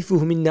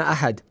يعرفه منا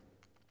أحد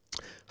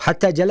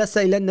حتى جلس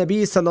إلى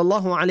النبي صلى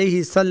الله عليه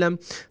وسلم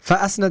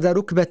فأسند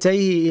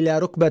ركبتيه إلى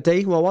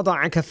ركبتيه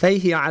ووضع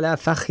كفيه على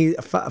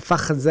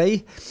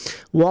فخذيه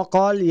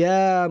وقال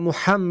يا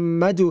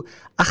محمد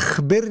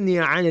أخبرني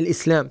عن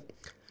الإسلام.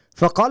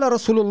 فقال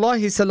رسول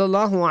الله صلى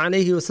الله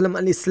عليه وسلم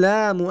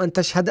الإسلام أن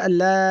تشهد أن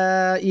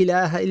لا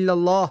إله إلا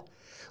الله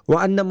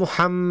وأن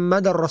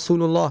محمد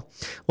رسول الله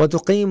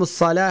وتقيم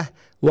الصلاة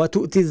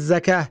وتؤتي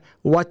الزكاة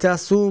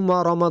وتصوم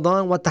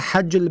رمضان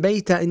وتحج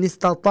البيت إن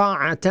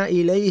استطعت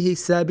إليه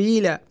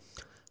سبيلا.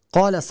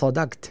 قال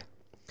صدقت.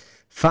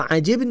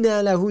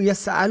 فعجبنا له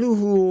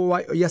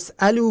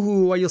يسأله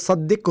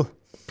ويصدقه.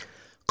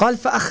 قال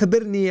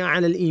فأخبرني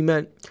عن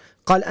الإيمان.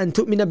 قال أن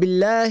تؤمن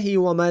بالله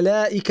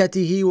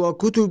وملائكته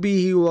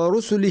وكتبه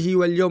ورسله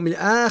واليوم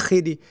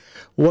الآخر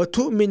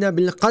وتؤمن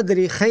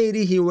بالقدر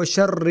خيره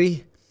وشره.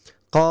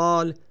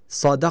 قال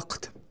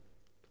صدقت.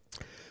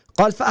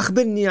 قال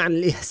فأخبرني عن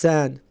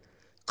الإحسان.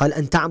 قال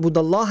أن تعبد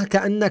الله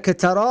كأنك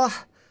تراه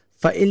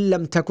فإن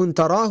لم تكن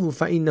تراه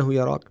فإنه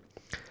يراك.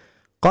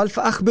 قال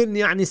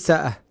فأخبرني عن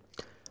الساعة.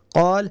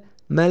 قال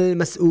ما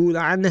المسؤول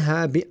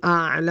عنها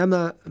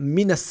بأعلم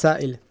من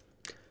السائل.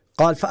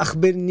 قال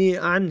فأخبرني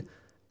عن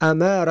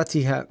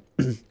أمارتها.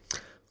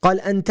 قال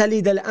أن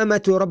تلد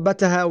الأمة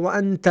ربتها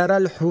وأن ترى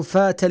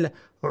الحفاة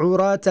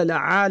العراة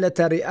العالة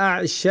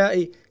رعاع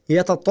الشاء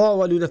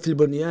يتطاولون في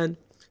البنيان.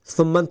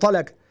 ثم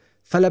انطلق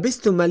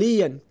فلبست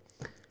مليا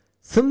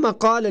ثم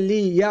قال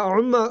لي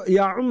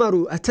يا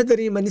عمر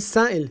أتدري من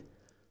السائل؟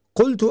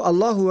 قلت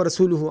الله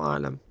ورسوله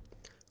أعلم.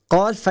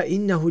 قال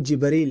فإنه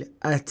جبريل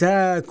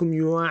أتاكم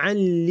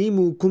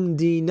يعلمكم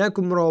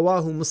دينكم.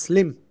 رواه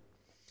مسلم.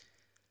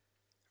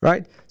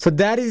 Right? So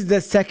that is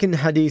the second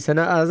hadith. And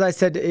as I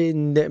said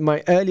in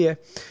my earlier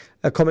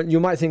comment, you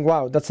might think,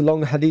 wow, that's a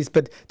long hadith.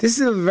 But this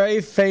is a very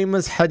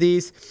famous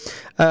hadith,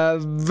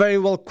 very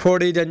well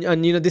quoted.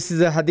 And you know, this is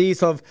a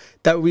hadith of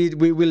that we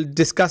will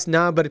discuss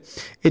now. But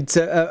it's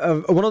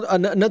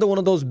another one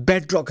of those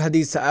bedrock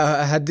hadiths,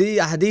 a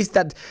hadith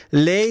that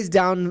lays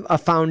down a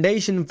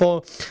foundation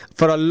for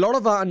a lot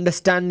of our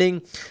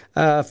understanding,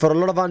 in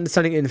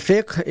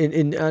fiqh,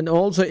 and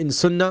also in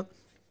sunnah.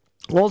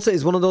 Also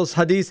is one of those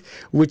hadiths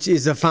which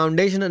is a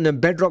foundation and a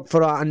bedrock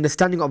for our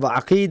understanding of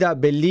our aqidah,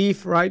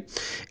 belief, right?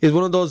 Is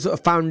one of those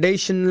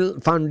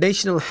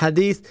foundational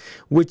hadith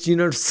which, you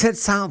know,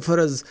 sets out for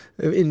us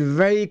in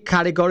very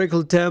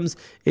categorical terms,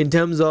 in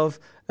terms of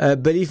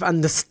belief.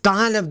 And the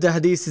style of the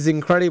hadith is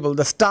incredible.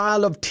 The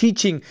style of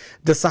teaching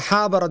the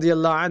Sahaba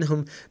radiallahu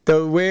anhum,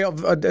 the way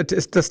of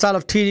the style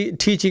of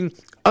teaching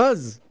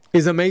us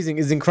is amazing,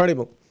 is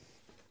incredible.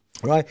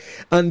 Right,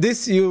 and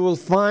this you will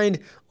find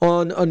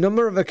on a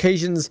number of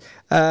occasions,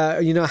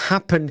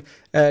 happened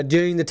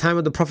during the time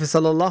of the Prophet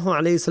sallallahu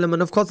alaihi wasallam,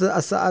 and of course the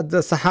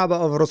Sahaba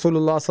of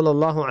Rasulullah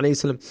sallallahu alaihi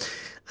wasallam.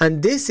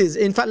 And this is,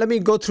 in fact, let me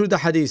go through the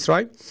hadith,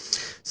 right?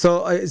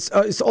 So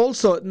it's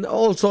also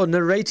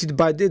narrated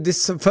by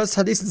this first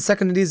hadith and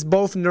second hadith,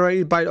 both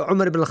narrated by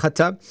Umar ibn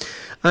al-Khattab.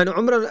 And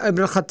Umar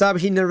ibn al-Khattab,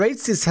 he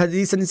narrates this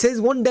hadith and he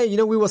says, one day,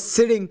 we were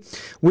sitting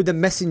with the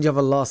Messenger of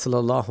Allah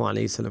sallallahu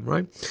alaihi wasallam,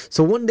 right?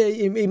 So one day,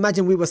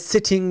 imagine we were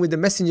sitting with the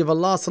Messenger of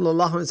Allah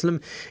sallallahu alaihi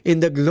wasallam in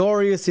the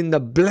glorious, in the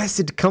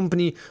blessed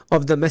company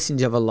of the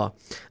Messenger of Allah.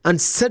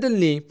 And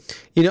suddenly,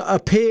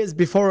 appears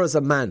before us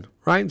a man.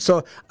 Right,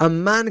 so a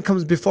man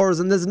comes before us,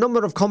 and there's a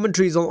number of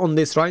commentaries on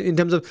this, right? In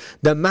terms of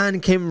the man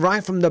came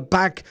right from the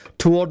back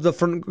toward the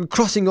front,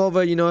 crossing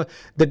over,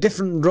 the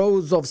different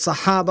rows of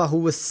Sahaba who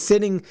were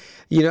sitting,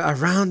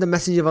 around the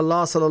Messenger of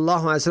Allah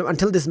sallallahu alaihi wasallam,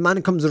 until this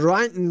man comes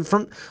right in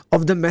front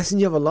of the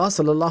Messenger of Allah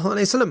sallallahu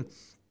alaihi wasallam.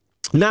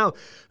 Now,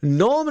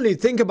 normally,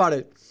 think about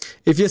it.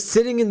 If you're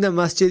sitting in the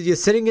masjid, you're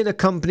sitting in a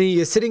company,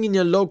 you're sitting in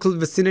your local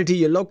vicinity,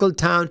 your local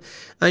town,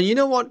 and you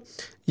know what?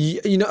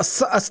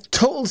 A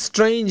total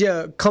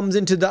stranger comes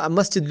into the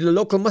masjid, the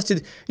local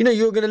masjid,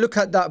 you're going to look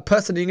at that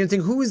person and you're going to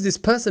think, who is this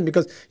person?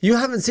 Because you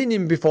haven't seen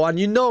him before, and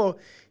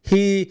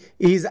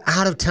he's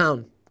out of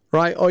town,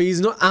 right? Or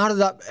he's not out of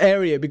that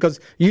area, because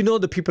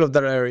the people of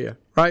that area,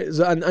 right?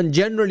 So, and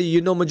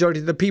generally, majority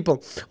of the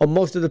people, or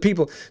most of the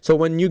people. So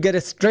when you get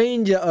a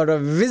stranger or a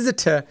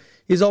visitor,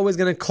 he's always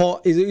going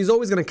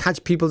to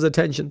catch people's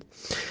attention.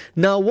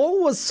 Now,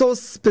 what was so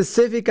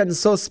specific and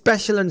so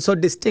special and so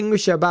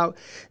distinguished about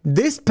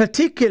this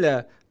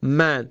particular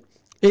man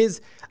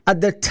is, at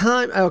the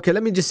time, okay,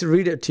 let me just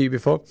read it to you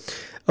before.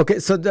 Okay,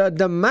 so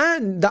the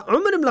man, the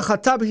Umar ibn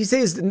al-Khattab, he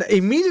says,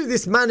 immediately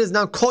this man has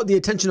now caught the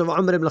attention of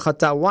Umar ibn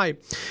al-Khattab. Why?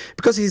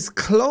 Because his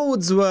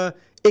clothes were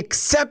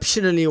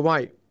exceptionally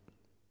white.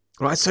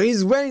 Right, so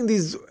he's wearing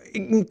these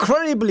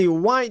incredibly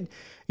white,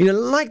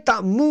 like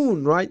that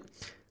moon, right?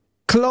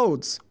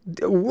 Clothes,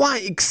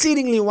 white,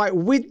 exceedingly white,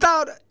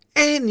 without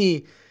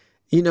any,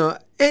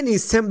 any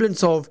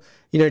semblance of,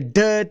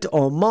 dirt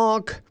or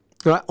mark,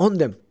 right, on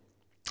them.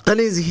 And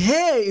his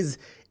hair is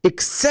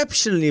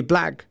exceptionally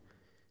black.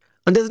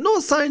 And there's no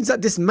signs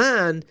that this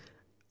man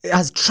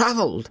has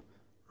traveled,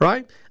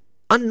 right?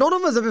 And none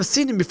of us have ever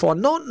seen him before.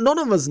 None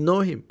of us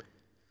know him.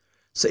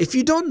 So if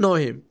you don't know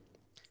him,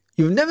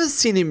 you've never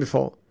seen him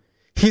before.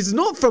 He's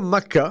not from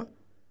Mecca.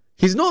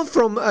 He's not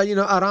from,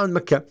 around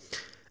Mecca.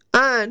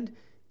 And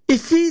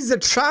if he's a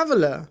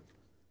traveler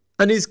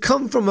and he's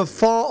come from a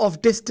far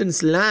off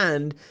distance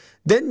land,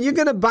 then you're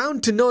gonna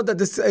bound to know that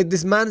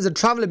this man is a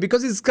traveler,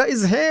 because his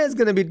hair is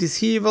gonna be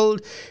disheveled,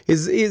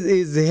 his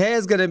hair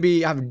is gonna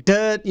have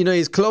dirt,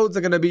 his clothes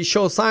are gonna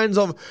show signs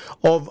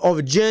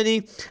of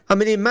journey. I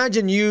mean,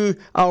 imagine you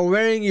are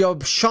wearing your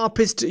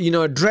sharpest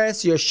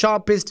dress, your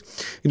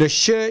sharpest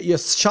shirt, your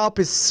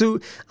sharpest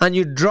suit, and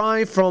you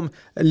drive from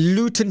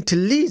Luton to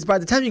Leeds. By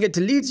the time you get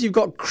to Leeds, you've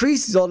got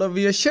creases all over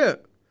your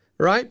shirt,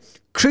 right?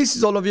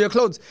 Creases all over your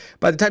clothes.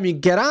 By the time you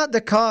get out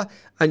the car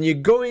and you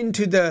go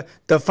into the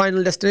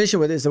final destination,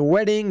 whether it's a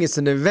wedding, it's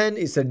an event,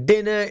 it's a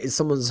dinner, it's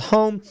someone's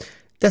home,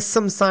 there's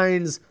some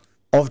signs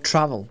of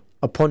travel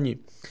upon you,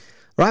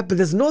 right? But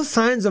there's no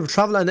signs of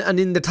travel. And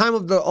in the time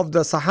of the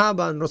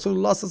Sahaba and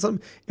Rasulullah sallallahu alaihi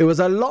wasallam, it was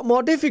a lot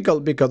more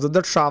difficult because of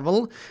the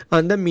travel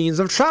and the means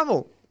of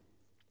travel.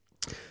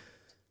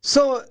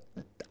 So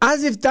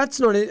as if that's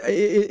not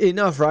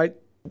enough, right?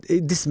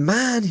 This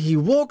man, he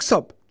walks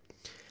up.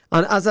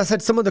 And as I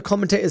said, some of the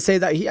commentators say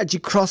that he actually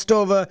crossed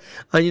over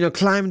and,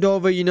 climbed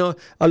over,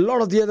 a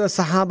lot of the other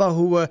Sahaba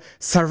who were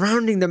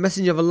surrounding the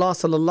Messenger of Allah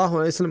sallallahu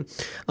alaihi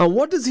wasallam. And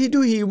what does he do?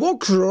 He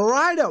walks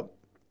right up.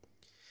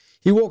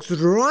 He walks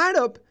right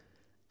up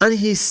and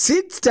he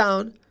sits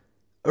down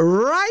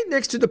right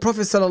next to the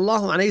Prophet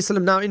sallallahu alaihi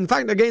wasallam. Now, in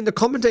fact, again, the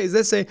commentators,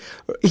 they say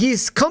he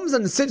comes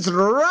and sits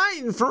right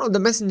in front of the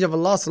Messenger of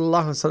Allah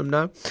sallallahu alaihi wasallam.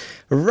 Now,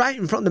 right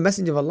in front of the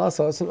Messenger of Allah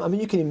sallallahu alaihi wasallam. I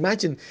mean, you can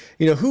imagine,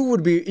 who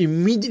would be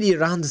immediately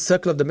around the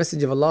circle of the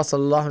Messenger of Allah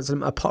sallallahu alaihi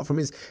wasallam, apart from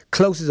his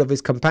closest of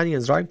his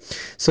companions, right?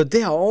 So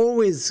they are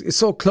always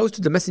so close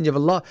to the Messenger of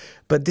Allah.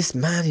 But this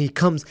man, he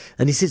comes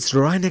and he sits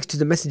right next to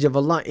the Messenger of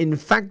Allah. In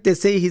fact, they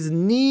say his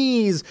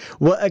knees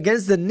were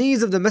against the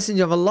knees of the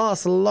Messenger of Allah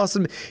sallallahu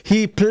alaihi wasallam.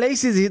 He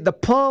places the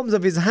palms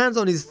of his hands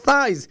on his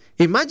thighs.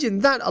 Imagine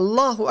that.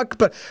 Allahu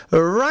Akbar.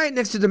 Right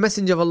next to the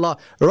Messenger of Allah,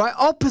 right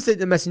opposite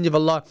the Messenger of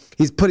Allah.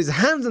 He's put his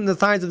hands on the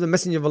thighs of the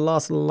Messenger of Allah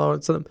sallallahu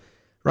alaihi wasallam.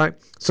 Right?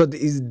 So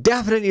he's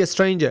definitely a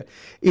stranger.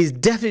 He's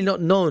definitely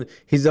not known.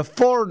 He's a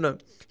foreigner.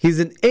 He's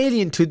an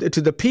alien to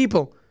the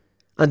people.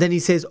 And then he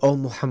says, "Oh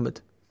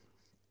Muhammad."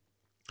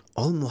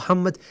 Oh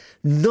Muhammad.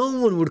 No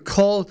one would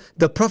call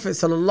the Prophet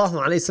sallallahu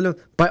alaihi wasallam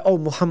by "Oh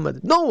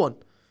Muhammad." No one.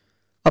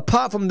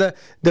 Apart from the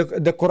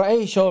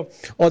Quraysh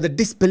or the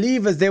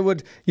disbelievers, they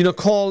would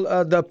call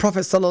the Prophet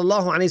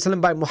sallallahu alaihi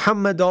wasallam by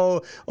Muhammad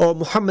or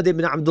Muhammad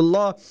ibn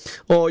Abdullah,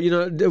 or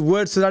the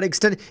words to that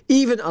extent.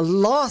 Even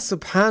Allah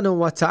subhanahu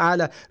wa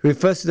ta'ala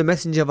refers to the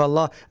Messenger of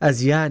Allah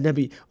as Ya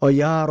Nabi or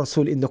Ya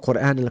Rasul in the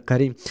Quran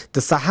al-Kareem.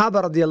 The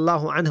Sahaba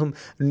radiallahu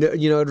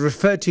anhum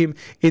refer to him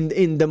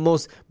in the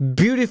most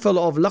beautiful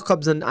of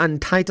laqabs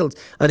and titles.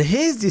 And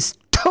here's this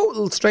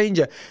total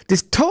stranger,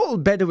 this total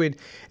Bedouin.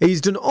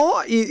 He's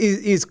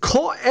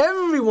caught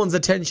everyone's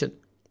attention.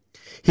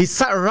 He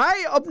sat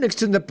right up next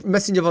to the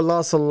Messenger of Allah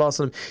sallallahu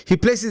alaihi wasallam. He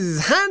places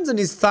his hands on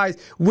his thighs,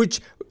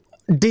 which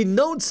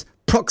denotes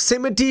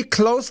proximity,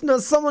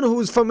 closeness, someone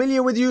who's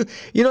familiar with you.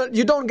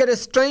 You don't get a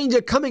stranger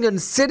coming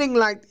and sitting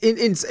like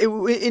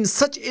in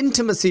such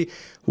intimacy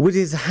with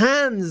his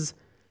hands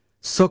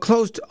so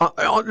close to,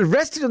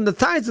 rested on the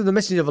thighs of the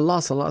Messenger of Allah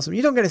sallallahu alaihi wasallam.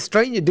 You don't get a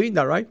stranger doing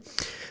that, right?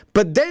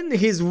 But then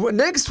his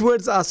next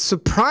words are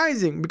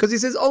surprising, because he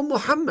says, "Oh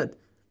Muhammad."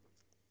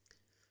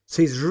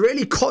 So he's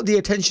really caught the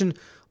attention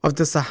of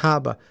the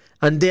Sahaba,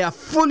 and they are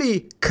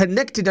fully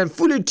connected and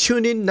fully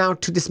tuned in now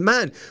to this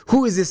man.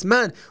 Who is this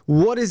man?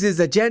 What is his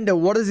agenda?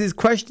 What is his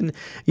question?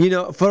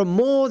 For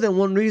more than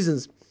one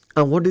reasons.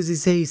 And what does he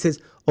say? He says,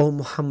 "Oh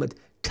Muhammad,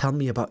 tell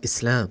me about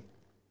Islam.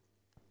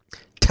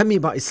 Tell me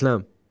about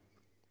Islam."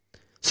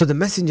 So the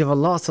Messenger of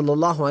Allah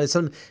sallallahu alaihi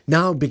wasallam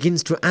now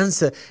begins to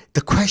answer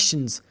the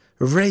questions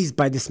raised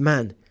by this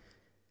man.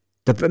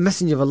 The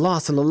Messenger of Allah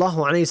sallallahu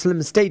alaihi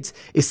wasallam states,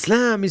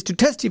 Islam is to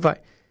testify.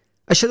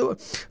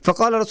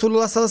 فقال رسول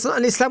الله صلى الله عليه وسلم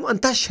الإسلام أن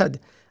تشهد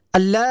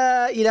أن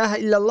لا إله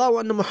إلا الله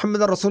وأن محمد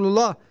رسول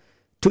الله.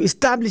 To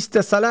establish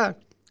the salah,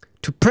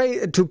 to pray,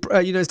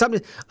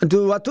 establish, and to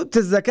watut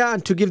the zakah,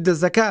 and to give the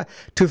zakah,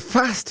 to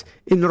fast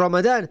in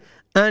Ramadan,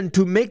 and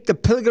to make the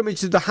pilgrimage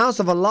to the house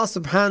of Allah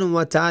subhanahu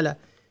wa ta'ala,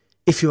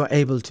 if you are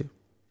able to.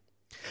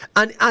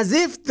 And as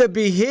if the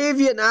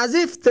behavior and as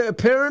if the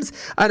appearance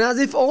and as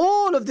if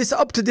all of this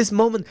up to this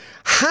moment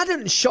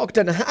hadn't shocked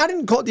and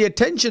hadn't caught the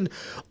attention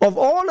of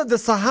all of the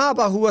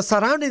Sahaba who were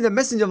surrounding the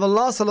Messenger of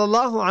Allah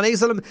sallallahu alaihi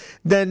wasallam,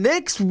 the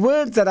next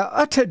words that are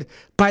uttered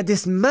by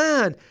this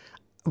man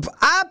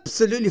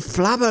absolutely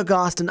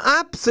flabbergasted and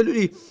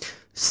absolutely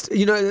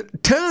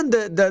turned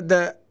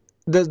the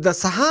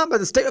Sahaba,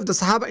 the state of the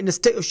Sahaba, in a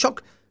state of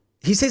shock.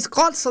 He says,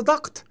 "Qal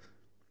sadaqt."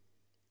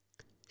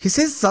 He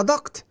says,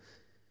 "Sadaqt."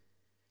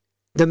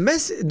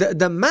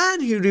 The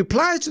man who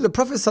replies to the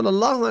Prophet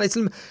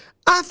ﷺ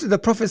after the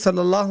Prophet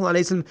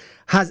ﷺ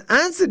has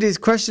answered his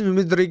question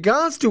with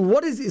regards to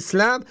what is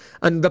Islam,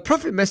 and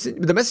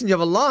the Messenger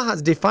of Allah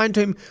has defined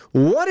to him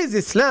what is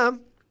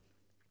Islam,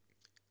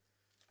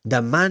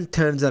 the man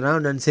turns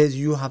around and says,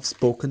 you have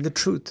spoken the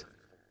truth.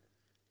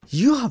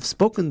 You have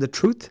spoken the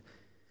truth.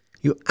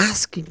 You're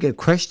asking a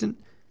question,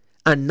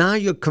 and now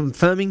you're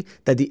confirming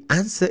that the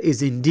answer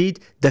is indeed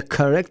the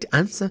correct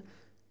answer.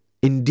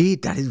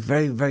 Indeed, that is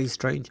very, very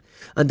strange.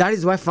 And that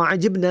is why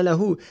فَعَجِبْنَا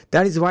لَهُ.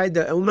 That is why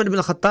the Umar ibn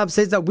Khattab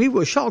says that we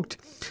were shocked.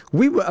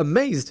 We were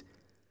amazed.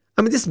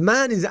 I mean, this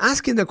man is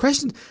asking the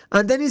question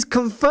and then he's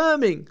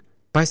confirming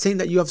by saying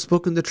that you have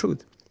spoken the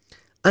truth.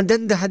 And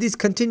then the hadith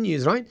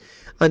continues, right?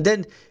 And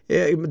then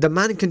the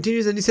man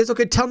continues and he says,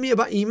 okay, tell me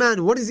about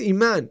Iman. What is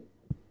Iman?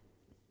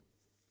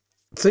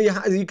 So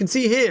you can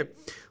see here,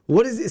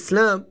 what is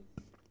Islam?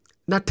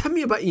 Now tell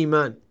me about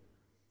Iman.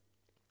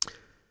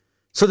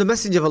 So the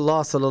Messenger of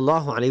Allah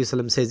sallallahu alaihi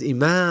wasallam says,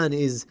 Iman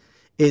is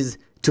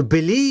to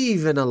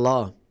believe in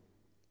Allah.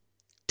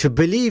 To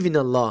believe in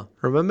Allah.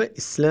 Remember,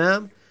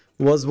 Islam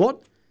was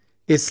what?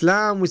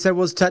 Islam, we said,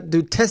 was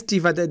to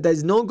testify that there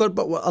is no God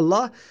but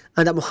Allah,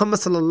 and that Muhammad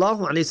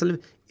sallallahu alaihi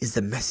wasallam is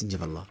the Messenger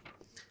of Allah.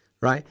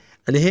 Right?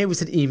 And here we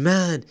said,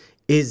 Iman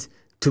is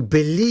to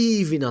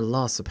believe in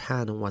Allah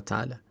subhanahu wa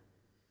ta'ala,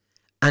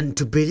 and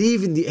to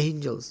believe in the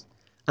angels,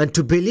 and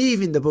to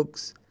believe in the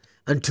books,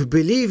 and to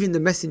believe in the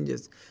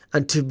messengers,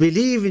 and to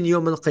believe in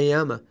Yawm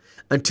al-Qiyamah,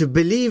 and to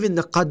believe in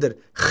the Qadr,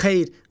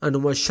 Khair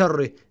and wa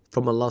Sharri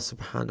from Allah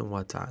subhanahu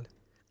wa ta'ala.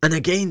 And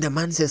again the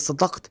man says,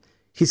 Sadaqt.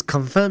 He's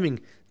confirming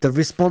the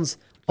response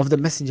of the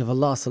Messenger of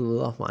Allah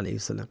sallallahu alayhi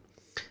wasallam.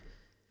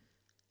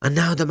 And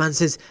now the man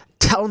says,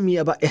 tell me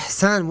about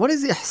Ihsan. What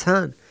is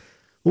Ihsan?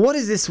 What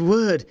is this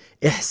word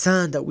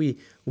Ihsan that we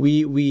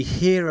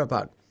hear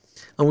about?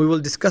 And we will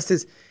discuss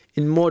this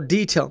in more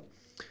detail.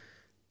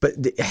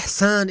 But the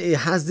Ihsan, it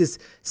has this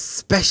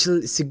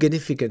special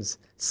significance,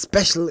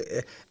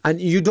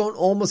 and you don't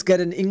almost get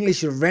an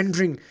English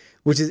rendering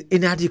which is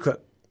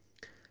inadequate.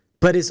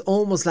 But it's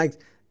almost like,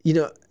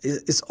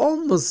 it's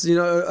almost,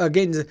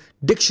 again, the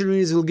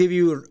dictionaries will give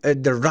you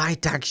the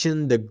right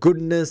action, the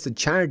goodness, the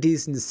charity,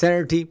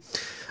 sincerity.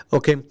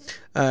 Okay,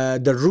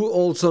 the root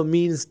also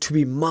means to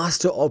be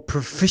master or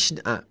proficient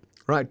at,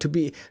 right?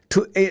 To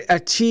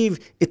achieve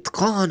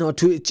itqan, or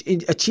to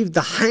achieve the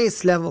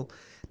highest level.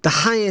 The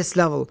highest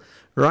level,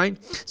 right?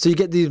 So you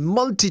get this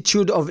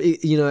multitude of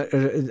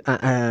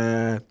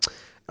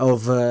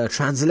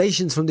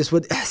translations from this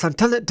word ihsan.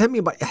 Tell me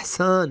about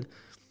ihsan.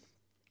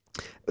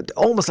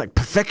 Almost like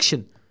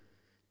perfection.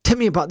 Tell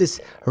me about this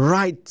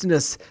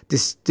rightness,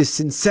 this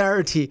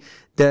sincerity,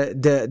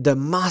 the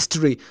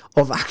mastery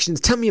of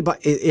actions. Tell me about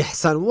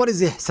ihsan. What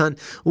is ihsan?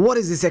 What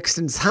is this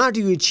excellence? How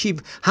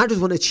does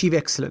one achieve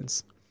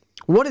excellence?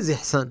 What is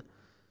ihsan?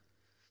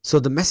 So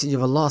the Messenger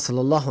of Allah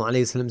sallallahu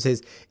alayhi wasallam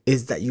says,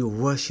 is that you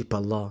worship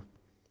Allah.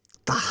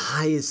 The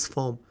highest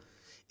form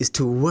is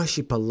to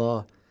worship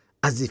Allah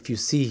as if you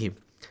see Him.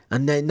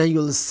 And then now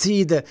you'll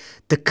see the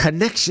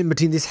connection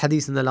between this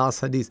hadith and the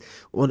last hadith.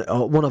 One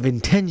of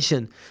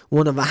intention,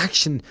 one of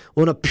action,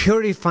 one of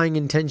purifying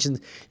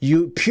intentions.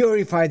 You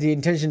purify the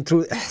intention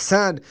through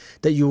ihsan,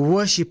 that you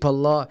worship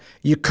Allah,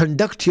 you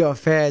conduct your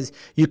affairs,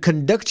 you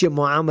conduct your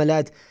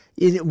mu'amalat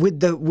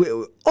with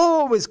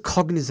always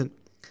cognizant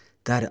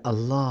that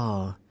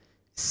Allah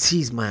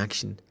sees my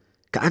action.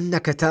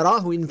 كأنك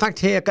تراه. In fact,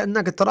 here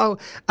كأنك تراه,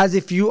 as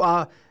if you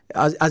are,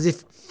 as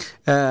if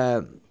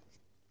it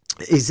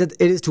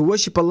is to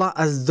worship Allah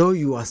as though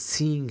you are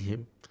seeing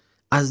Him,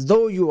 as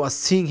though you are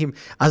seeing Him,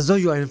 as though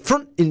you are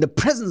in the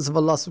presence of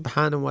Allah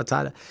subhanahu wa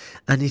ta'ala.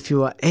 And if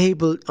you are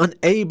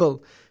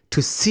unable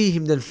to see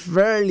Him, then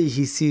verily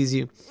He sees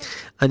you.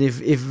 And if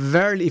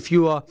verily, if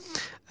you are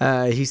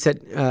he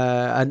said,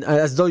 and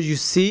as though you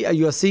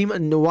are seeing Him,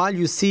 and while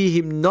you see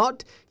Him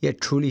not,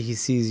 yet truly He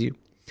sees you.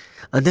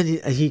 And then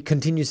he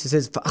continues, he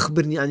says,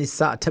 فَأَخْبِرْنِي عَنِ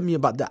السَّاعَةِ. Tell me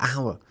about the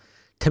hour.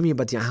 Tell me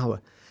about the hour.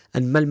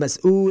 And مَا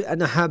الْمَسْئُولُ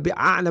أَنَهَا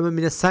بِأَعْلَمَ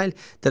مِنَ السَّائِلِ.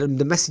 That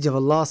the Messenger of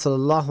Allah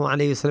sallallahu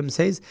alayhi wasallam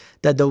says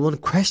that the one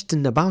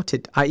questioned about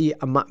it, i.e.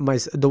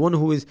 the one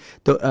who is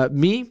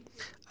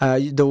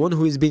the one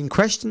who is being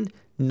questioned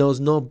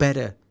knows no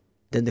better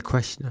than the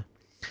questioner.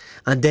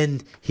 And then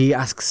he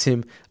asks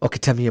him, okay,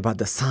 tell me about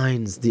the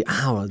signs, the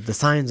hour, the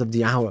signs of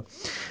the hour.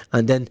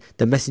 And then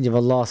the Messenger of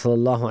Allah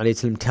sallallahu alayhi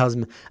wasallam tells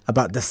him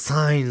about the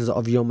signs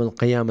of Yawm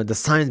al-Qiyamah, the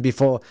signs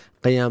before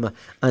Qiyamah.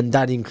 And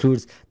that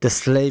includes the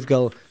slave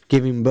girl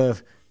giving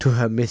birth to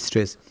her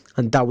mistress.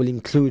 And that will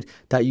include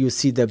that you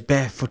see the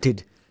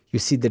barefooted, you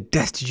see the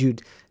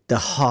destitute, the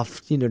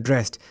half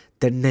dressed,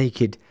 the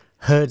naked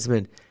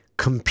herdsmen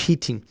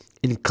competing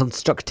in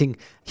constructing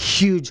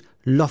huge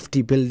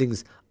lofty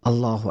buildings,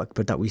 Allahu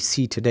Akbar, that we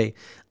see today.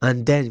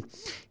 And then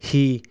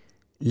he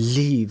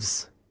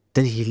leaves,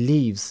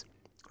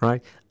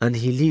 right? And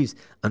he leaves,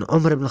 and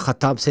Umar ibn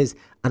Khattab says,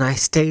 and I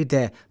stayed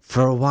there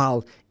for a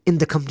while in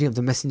the company of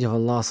the Messenger of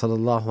Allah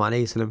sallallahu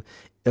alayhi wasallam.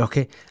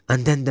 Okay,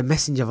 and then the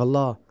Messenger of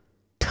Allah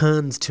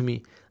turns to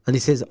me and he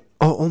says,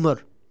 oh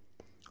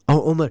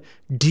Oh Umar,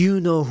 do you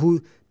know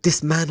who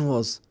this man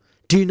was?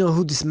 Do you know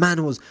who this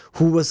man was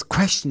who was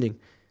questioning?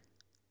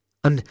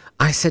 And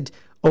I said,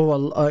 oh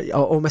Allah,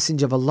 oh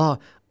Messenger of Allah,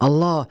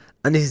 Allah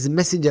and His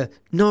Messenger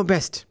know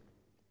best.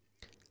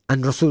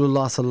 And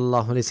Rasulullah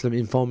sallallahu alaihi wasallam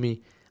informed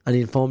me and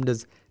informed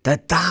us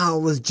that that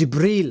was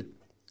Jibreel.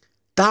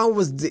 That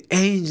was the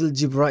angel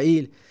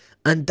Jibreel.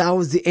 And that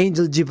was the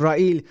angel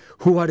Jibreel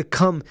who had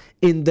come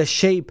in the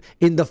shape,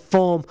 in the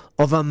form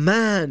of a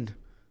man.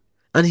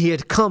 And he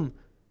had come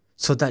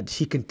so that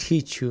he can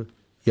teach you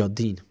your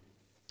deen.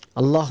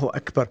 Allahu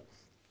Akbar.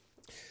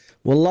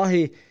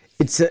 Wallahi,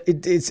 it's a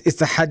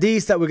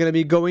hadith that we're going to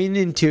be going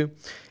into.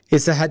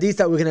 It's a hadith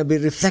that we're going to be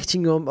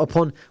reflecting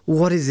upon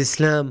what is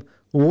Islam,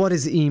 what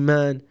is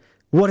Iman,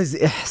 what is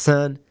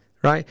Ihsan,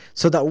 right?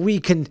 So that we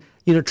can,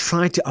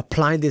 try to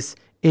apply this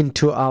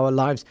into our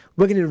lives.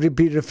 We're going to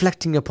be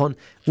reflecting upon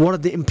what are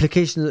the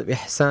implications of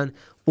Ihsan,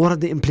 what are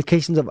the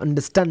implications of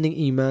understanding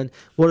Iman,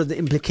 what are the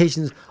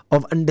implications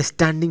of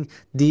understanding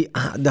the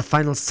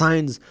final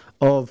signs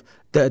of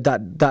that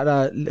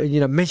are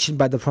mentioned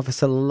by the Prophet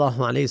sallallahu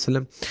alaihi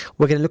wasallam.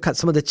 We're going to look at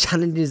some of the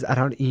challenges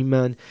around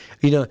Iman,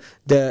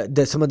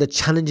 some of the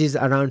challenges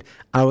around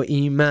our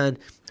Iman,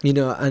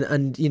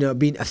 and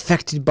being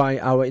affected by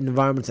our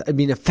environment,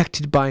 being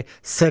affected by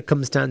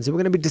circumstances. We're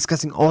going to be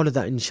discussing all of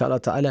that inshallah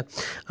ta'ala,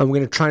 and we're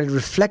going to try and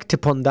reflect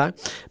upon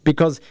that,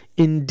 because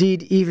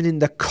indeed even in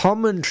the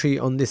commentary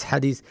on this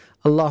hadith,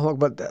 Allahu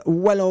Akbar,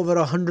 well over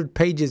 100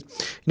 pages.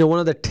 One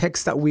of the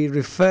texts that we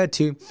refer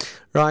to,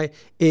 right,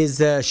 is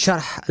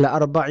Sharh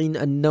al-Arba'in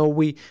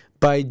al-Nawawi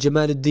by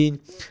Jamaluddin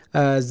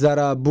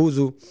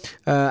Zarabuzu,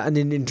 and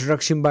an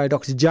introduction by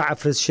Dr.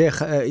 Ja'far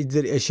Sheikh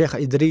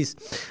Idris.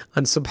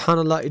 And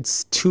subhanallah,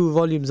 it's 2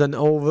 volumes and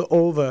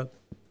over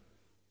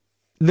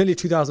nearly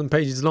 2,000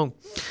 pages long.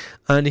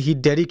 And he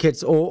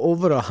dedicates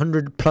over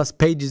 100 plus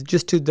pages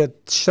just to the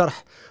sharh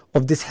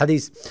of this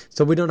hadith.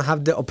 So we don't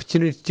have the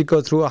opportunity to go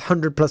through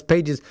 100 plus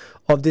pages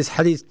of this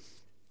hadith.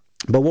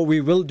 But what we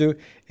will do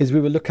is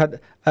we will look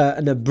at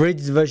an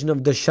abridged version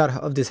of the sharh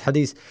of this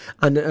hadith.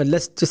 And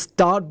let's just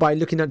start by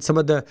looking at some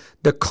of the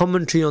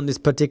commentary on this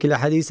particular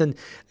hadith. And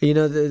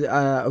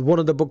one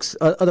of the books,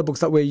 other books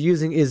that we're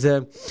using is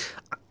is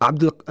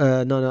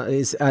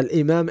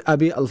Al-Imam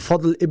Abi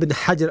Al-Fadl Ibn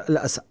Hajar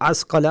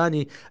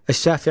Al-Asqalani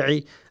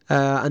Al-Shafi'i,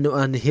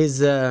 and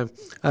his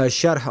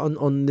sharh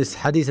on this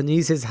hadith. And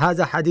he says,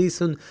 هذا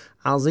حديث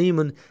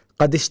عظيم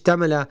قد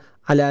اشتمل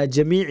على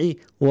جميع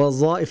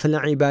وظائف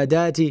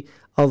العبادات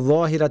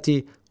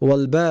الظاهرة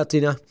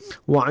والباطنة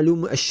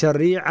وعلوم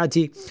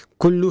الشريعة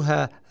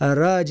كلها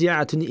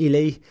راجعة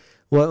إليه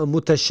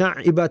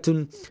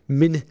ومتشعبة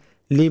منه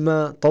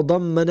لما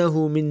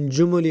تضمنه من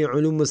جمل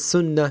علوم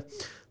السنة،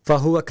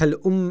 فهو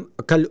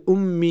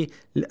كالأم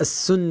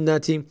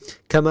السنة،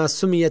 كما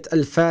سميت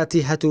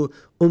الفاتحة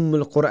أم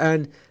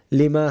القرآن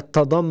لما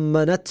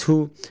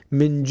تضمنته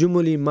من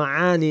جمل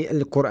معاني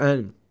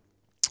القرآن.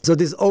 So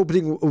this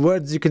opening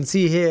words you can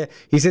see here,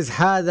 he says,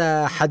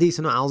 هذا حديث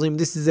عظيم.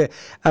 This is a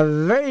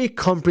very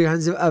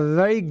comprehensive, a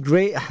very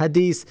great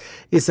hadith.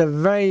 It's a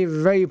very,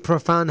 very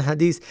profound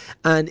hadith.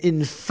 And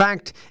in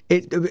fact,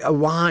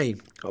 why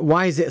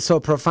is it so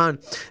profound?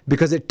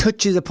 Because it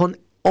touches upon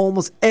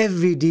almost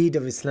every deed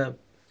of Islam,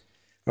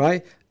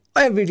 right?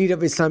 Every deed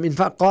of Islam. In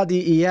fact,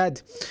 Qadi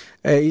Iyad,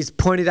 he's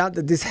pointed out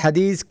that this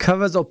hadith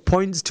covers or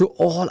points to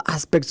all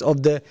aspects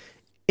of the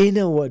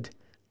inward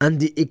and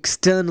the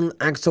external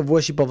acts of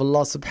worship of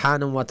Allah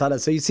subhanahu wa ta'ala.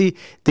 So you see,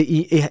 the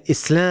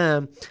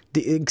Islam,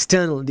 the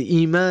external,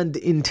 the Iman,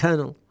 the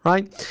internal,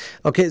 right?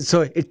 Okay,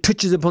 so it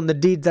touches upon the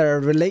deeds that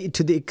are related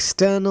to the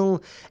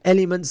external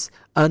elements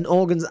and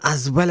organs,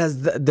 as well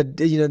as the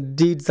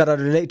deeds that are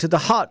related to the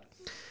heart.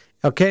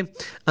 Okay,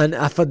 and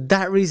for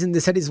that reason,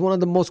 this hadith is one of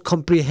the most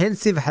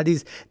comprehensive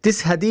hadiths.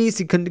 This hadith,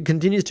 he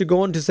continues to go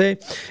on to say,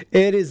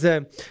 it is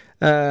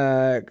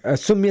كما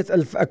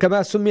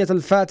سميت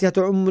الفاتحة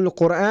أم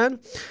القرآن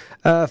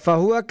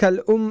فهو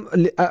كالأم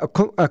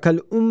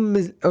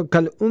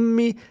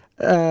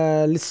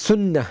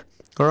للسنة.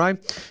 All right,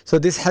 so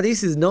this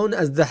hadith is known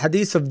as the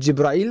hadith of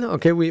Jibreel.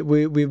 Okay,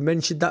 we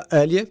mentioned that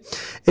earlier.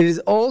 It is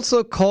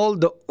also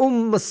called the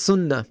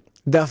Sunnah,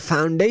 the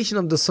foundation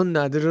of the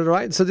Sunnah,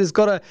 right? So it's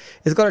got a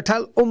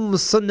title,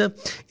 Sunnah,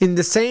 in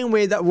the same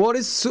way that what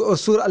is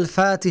Surah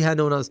Al-Fatiha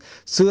known as?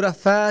 Surah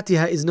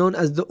Fatiha is known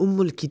as the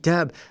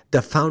Kitab,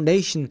 the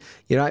foundation,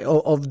 right,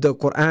 of the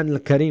Quran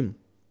Al-Karim,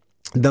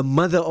 the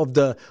mother of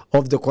the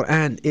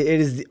Quran. It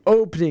is the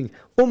opening,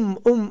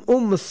 Al-Quran,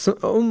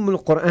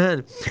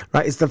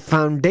 right? It's the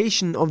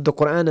foundation of the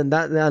Quran, and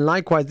that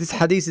likewise, this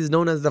hadith is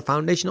known as the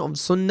foundation of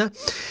Sunnah,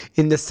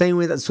 in the same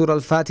way that Surah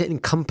Al-Fatiha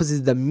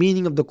encompasses the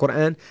meaning of the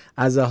Quran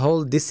as a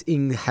whole. This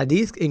in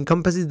hadith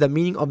encompasses the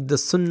meaning of the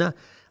Sunnah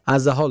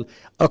as a whole.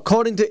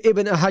 According to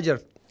Ibn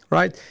Hajar,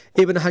 right?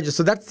 Ibn Hajar.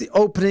 So that's the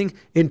opening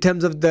in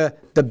terms of the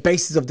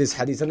basis of this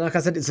hadith. And like I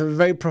said, it's a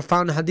very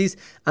profound hadith,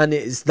 and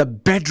it's the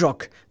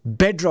bedrock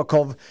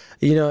of,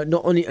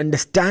 not only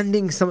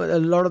understanding a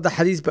lot of the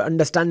hadith, but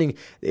understanding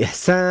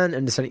ihsan,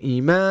 understanding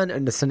iman,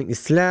 understanding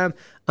Islam,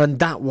 and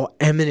that what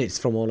emanates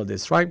from all of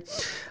this, right?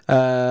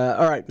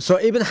 All right. So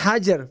Ibn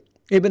Hajar,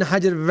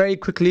 very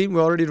quickly,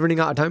 we're already running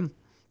out of time.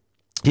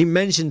 He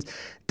mentions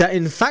that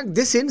in fact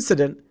this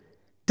incident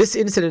of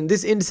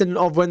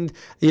when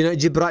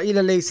Jibreel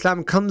alayhi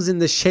salam comes in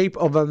the shape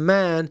of a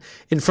man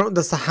in front of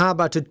the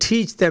Sahaba to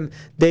teach them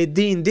their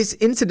deen. This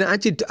incident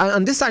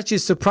actually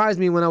surprised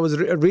me when I was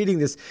reading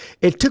this.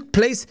 It took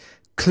place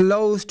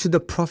close to the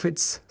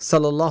Prophet's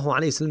sallallahu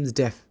alaihi wasallam's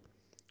death.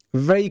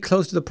 Very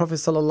close to the Prophet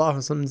sallallahu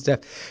alaihi wasallam's death,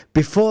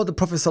 before the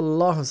Prophet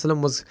sallallahu alaihi wasallam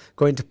was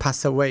going to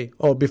pass away,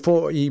 or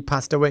before he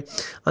passed away.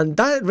 And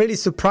that really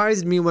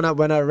surprised me when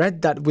I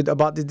read that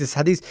about this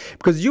hadith,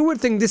 because you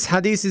would think this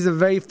hadith is a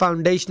very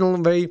foundational,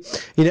 very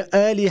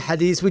early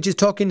hadith, which is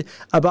talking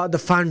about the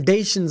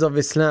foundations of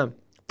Islam.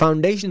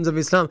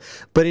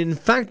 But in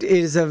fact it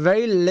is a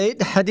very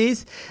late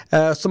hadith.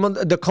 Some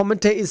of the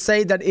commentators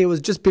say that it was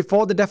just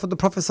before the death of the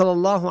Prophet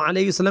sallallahu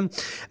alaihi wasallam,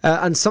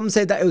 and some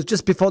say that it was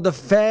just before the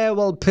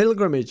farewell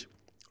pilgrimage,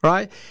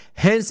 right?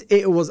 Hence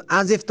it was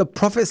as if the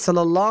Prophet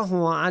sallallahu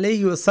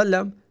alaihi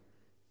wasallam,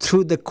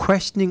 through the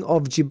questioning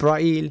of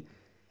Jibreel,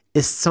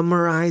 is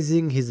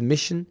summarizing his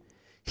mission,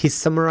 he's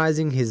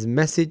summarizing his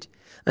message,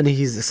 and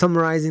he's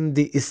summarizing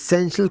the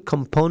essential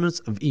components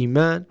of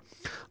Iman,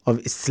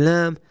 of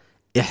Islam,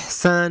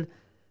 ihsan,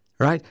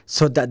 right?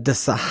 So that the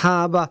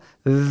Sahaba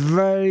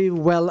very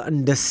well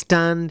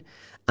understand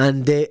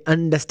and they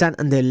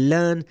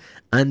learn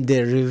and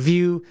they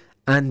review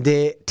and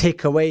they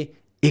take away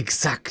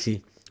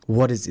exactly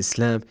what is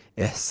Islam,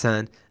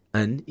 ihsan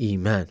and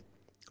iman,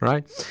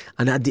 right?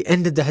 And at the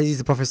end of the hadith,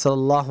 the Prophet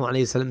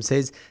ﷺ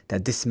says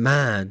that this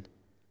man,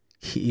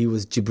 he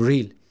was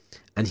Jibreel,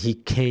 and he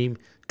came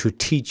to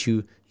teach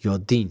you your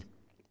deen,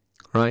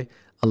 right?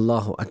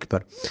 Allahu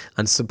Akbar.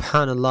 And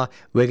subhanallah,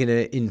 we're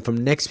gonna, from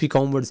next week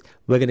onwards,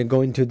 we're gonna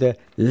go into the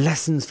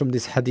lessons from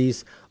this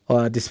hadith,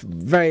 or this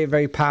very,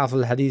 very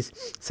powerful hadith,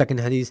 second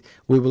hadith.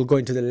 We will go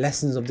into the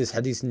lessons of this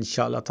hadith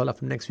inshallah ta'ala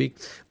from next week.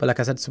 But like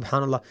I said,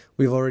 subhanallah,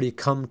 we've already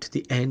come to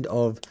the end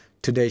of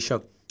today's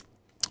show.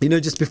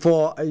 Just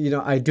before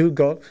I do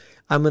go,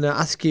 I'm going to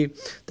ask you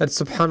that,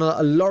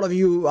 subhanAllah, a lot of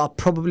you are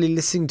probably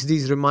listening to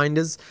these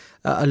reminders.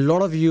 A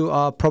lot of you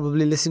are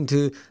probably listening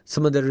to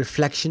some of the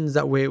reflections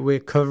that we're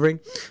covering,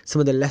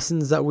 some of the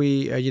lessons that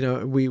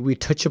we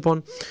touch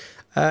upon.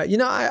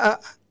 I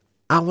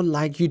would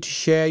like you to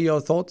share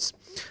your thoughts,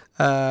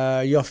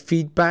 your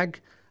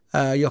feedback,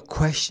 your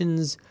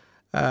questions,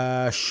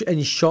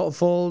 any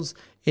shortfalls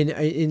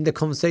in the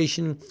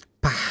conversation.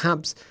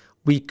 Perhaps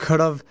we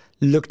could have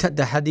looked at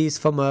the hadith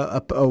from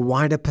a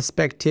wider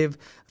perspective,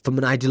 from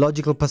an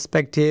ideological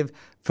perspective,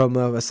 from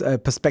a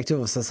perspective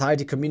of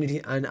society, community,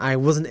 and I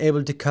wasn't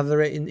able to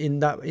cover it in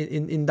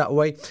that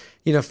way.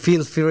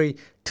 Feel free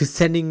to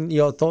send in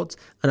your thoughts,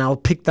 and I'll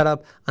pick that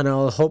up, and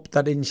I'll hope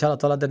that inshallah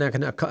ta'ala then I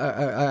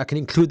can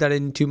include that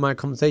into my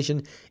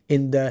conversation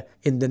in the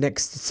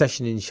next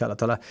session inshallah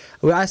ta'ala.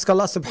 We ask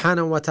Allah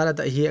subhanahu wa ta'ala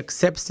that He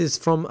accepts this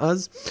from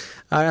us.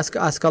 I ask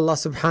Allah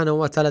subhanahu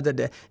wa ta'ala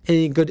that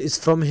any good is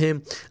from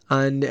Him,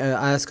 and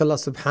I ask Allah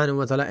subhanahu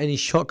wa ta'ala any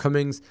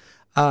shortcomings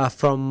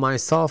from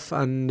myself,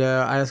 and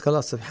I ask Allah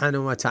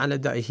subhanahu wa ta'ala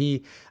that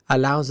He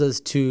allows us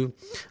to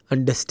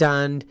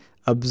understand,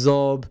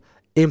 absorb,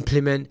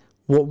 implement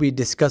what we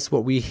discuss,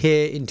 what we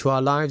hear into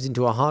our lives,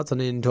 into our hearts,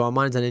 and into our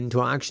minds, and into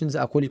our actions.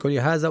 أقول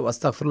قولي هذا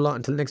وأستغفر الله.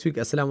 Until next week,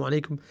 Assalamu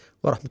alaikum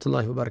wa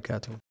rahmatullahi wa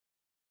barakatuh.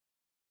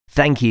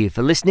 Thank you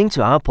for listening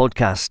to our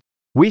podcast.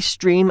 We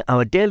stream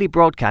our daily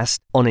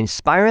broadcast on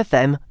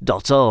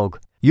inspirefm.org.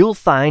 You'll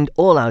find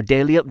all our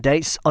daily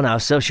updates on our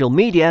social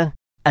media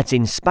at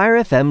Inspire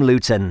FM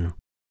Luton.